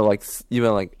like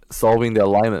even like solving the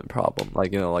alignment problem,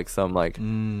 like like some like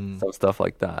some stuff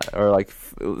like that, or like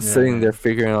sitting there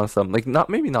figuring out some like not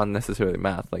necessarily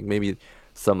math, like maybe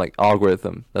some like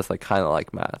algorithm that's like kind of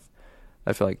like math.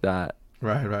 I feel like that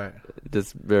right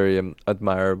just very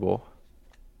admirable.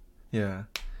 Yeah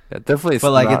definitely.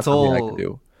 But like not it's something I all could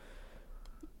do.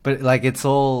 But like it's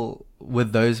all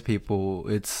with those people,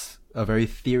 it's a very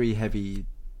theory heavy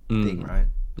thing, right?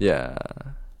 Yeah.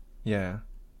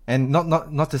 And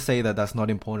not to say that that's not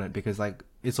important, because like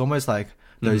it's almost like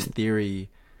those theory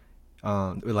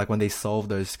like when they solve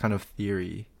those kind of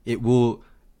theory,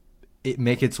 it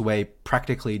make its way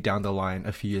practically down the line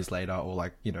a few years later, or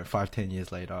like 5-10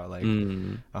 years later, like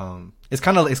it's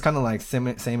kind of like same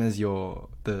as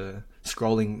the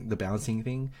scrolling, the bouncing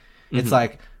thing. It's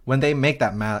like when they make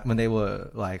that math, when they were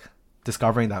like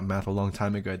discovering that math a long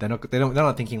time ago, they're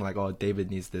not thinking like, oh, David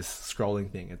needs this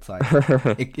scrolling thing. It's like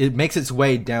it makes its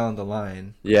way down the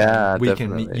line. Yeah, we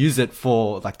definitely can use it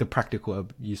for like the practical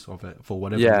use of it for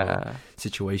whatever the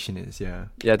situation is. Yeah,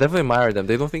 definitely admire them.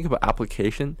 They don't think about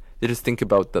application, they just think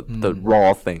about the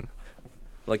raw thing,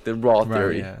 like the raw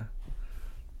theory. Right, yeah.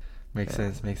 Makes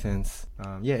sense.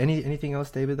 Anything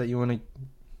else, David, that you want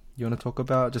to talk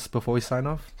about just before we sign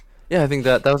off? Yeah, I think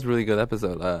that was a really good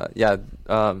episode.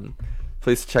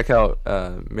 Please check out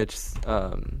Mitch's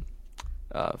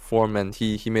forum, and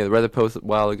he made a Reddit post a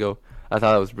while ago. I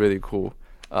thought it was really cool.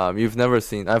 I've never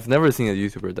seen a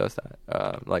YouTuber does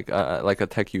that. Like a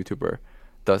tech YouTuber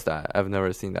does that. I've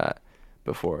never seen that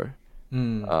before.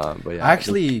 But yeah, I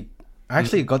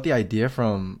actually got the idea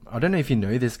from, I don't know if you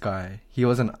know this guy. He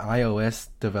was an iOS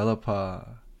developer,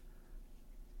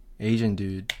 Asian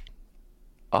dude.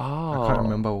 Oh, I can't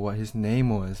remember what his name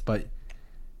was, but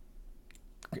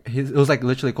it was like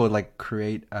literally called like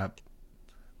Create App,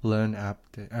 Learn App.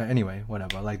 Anyway,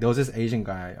 whatever. Like there was this Asian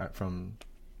guy from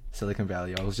Silicon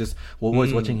Valley. I was just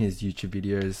always watching his YouTube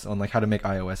videos on like how to make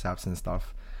iOS apps and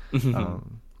stuff,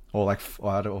 or like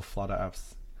Flutter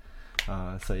apps.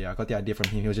 So yeah, I got the idea from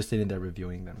him. He was just sitting there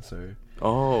reviewing them. So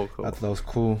cool. That was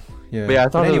cool. Yeah. But yeah, I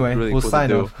thought anyway, really we'll cool sign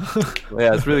to off.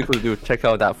 Yeah, it's really cool to do. Check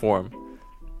out that forum.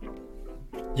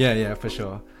 Yeah, for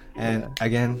sure. And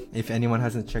again, if anyone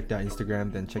hasn't checked out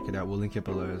Instagram, then check it out. We'll link it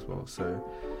below as well. So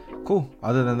cool.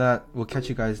 Other than that, we'll catch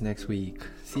you guys next week.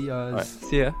 See ya. All right,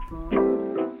 see ya.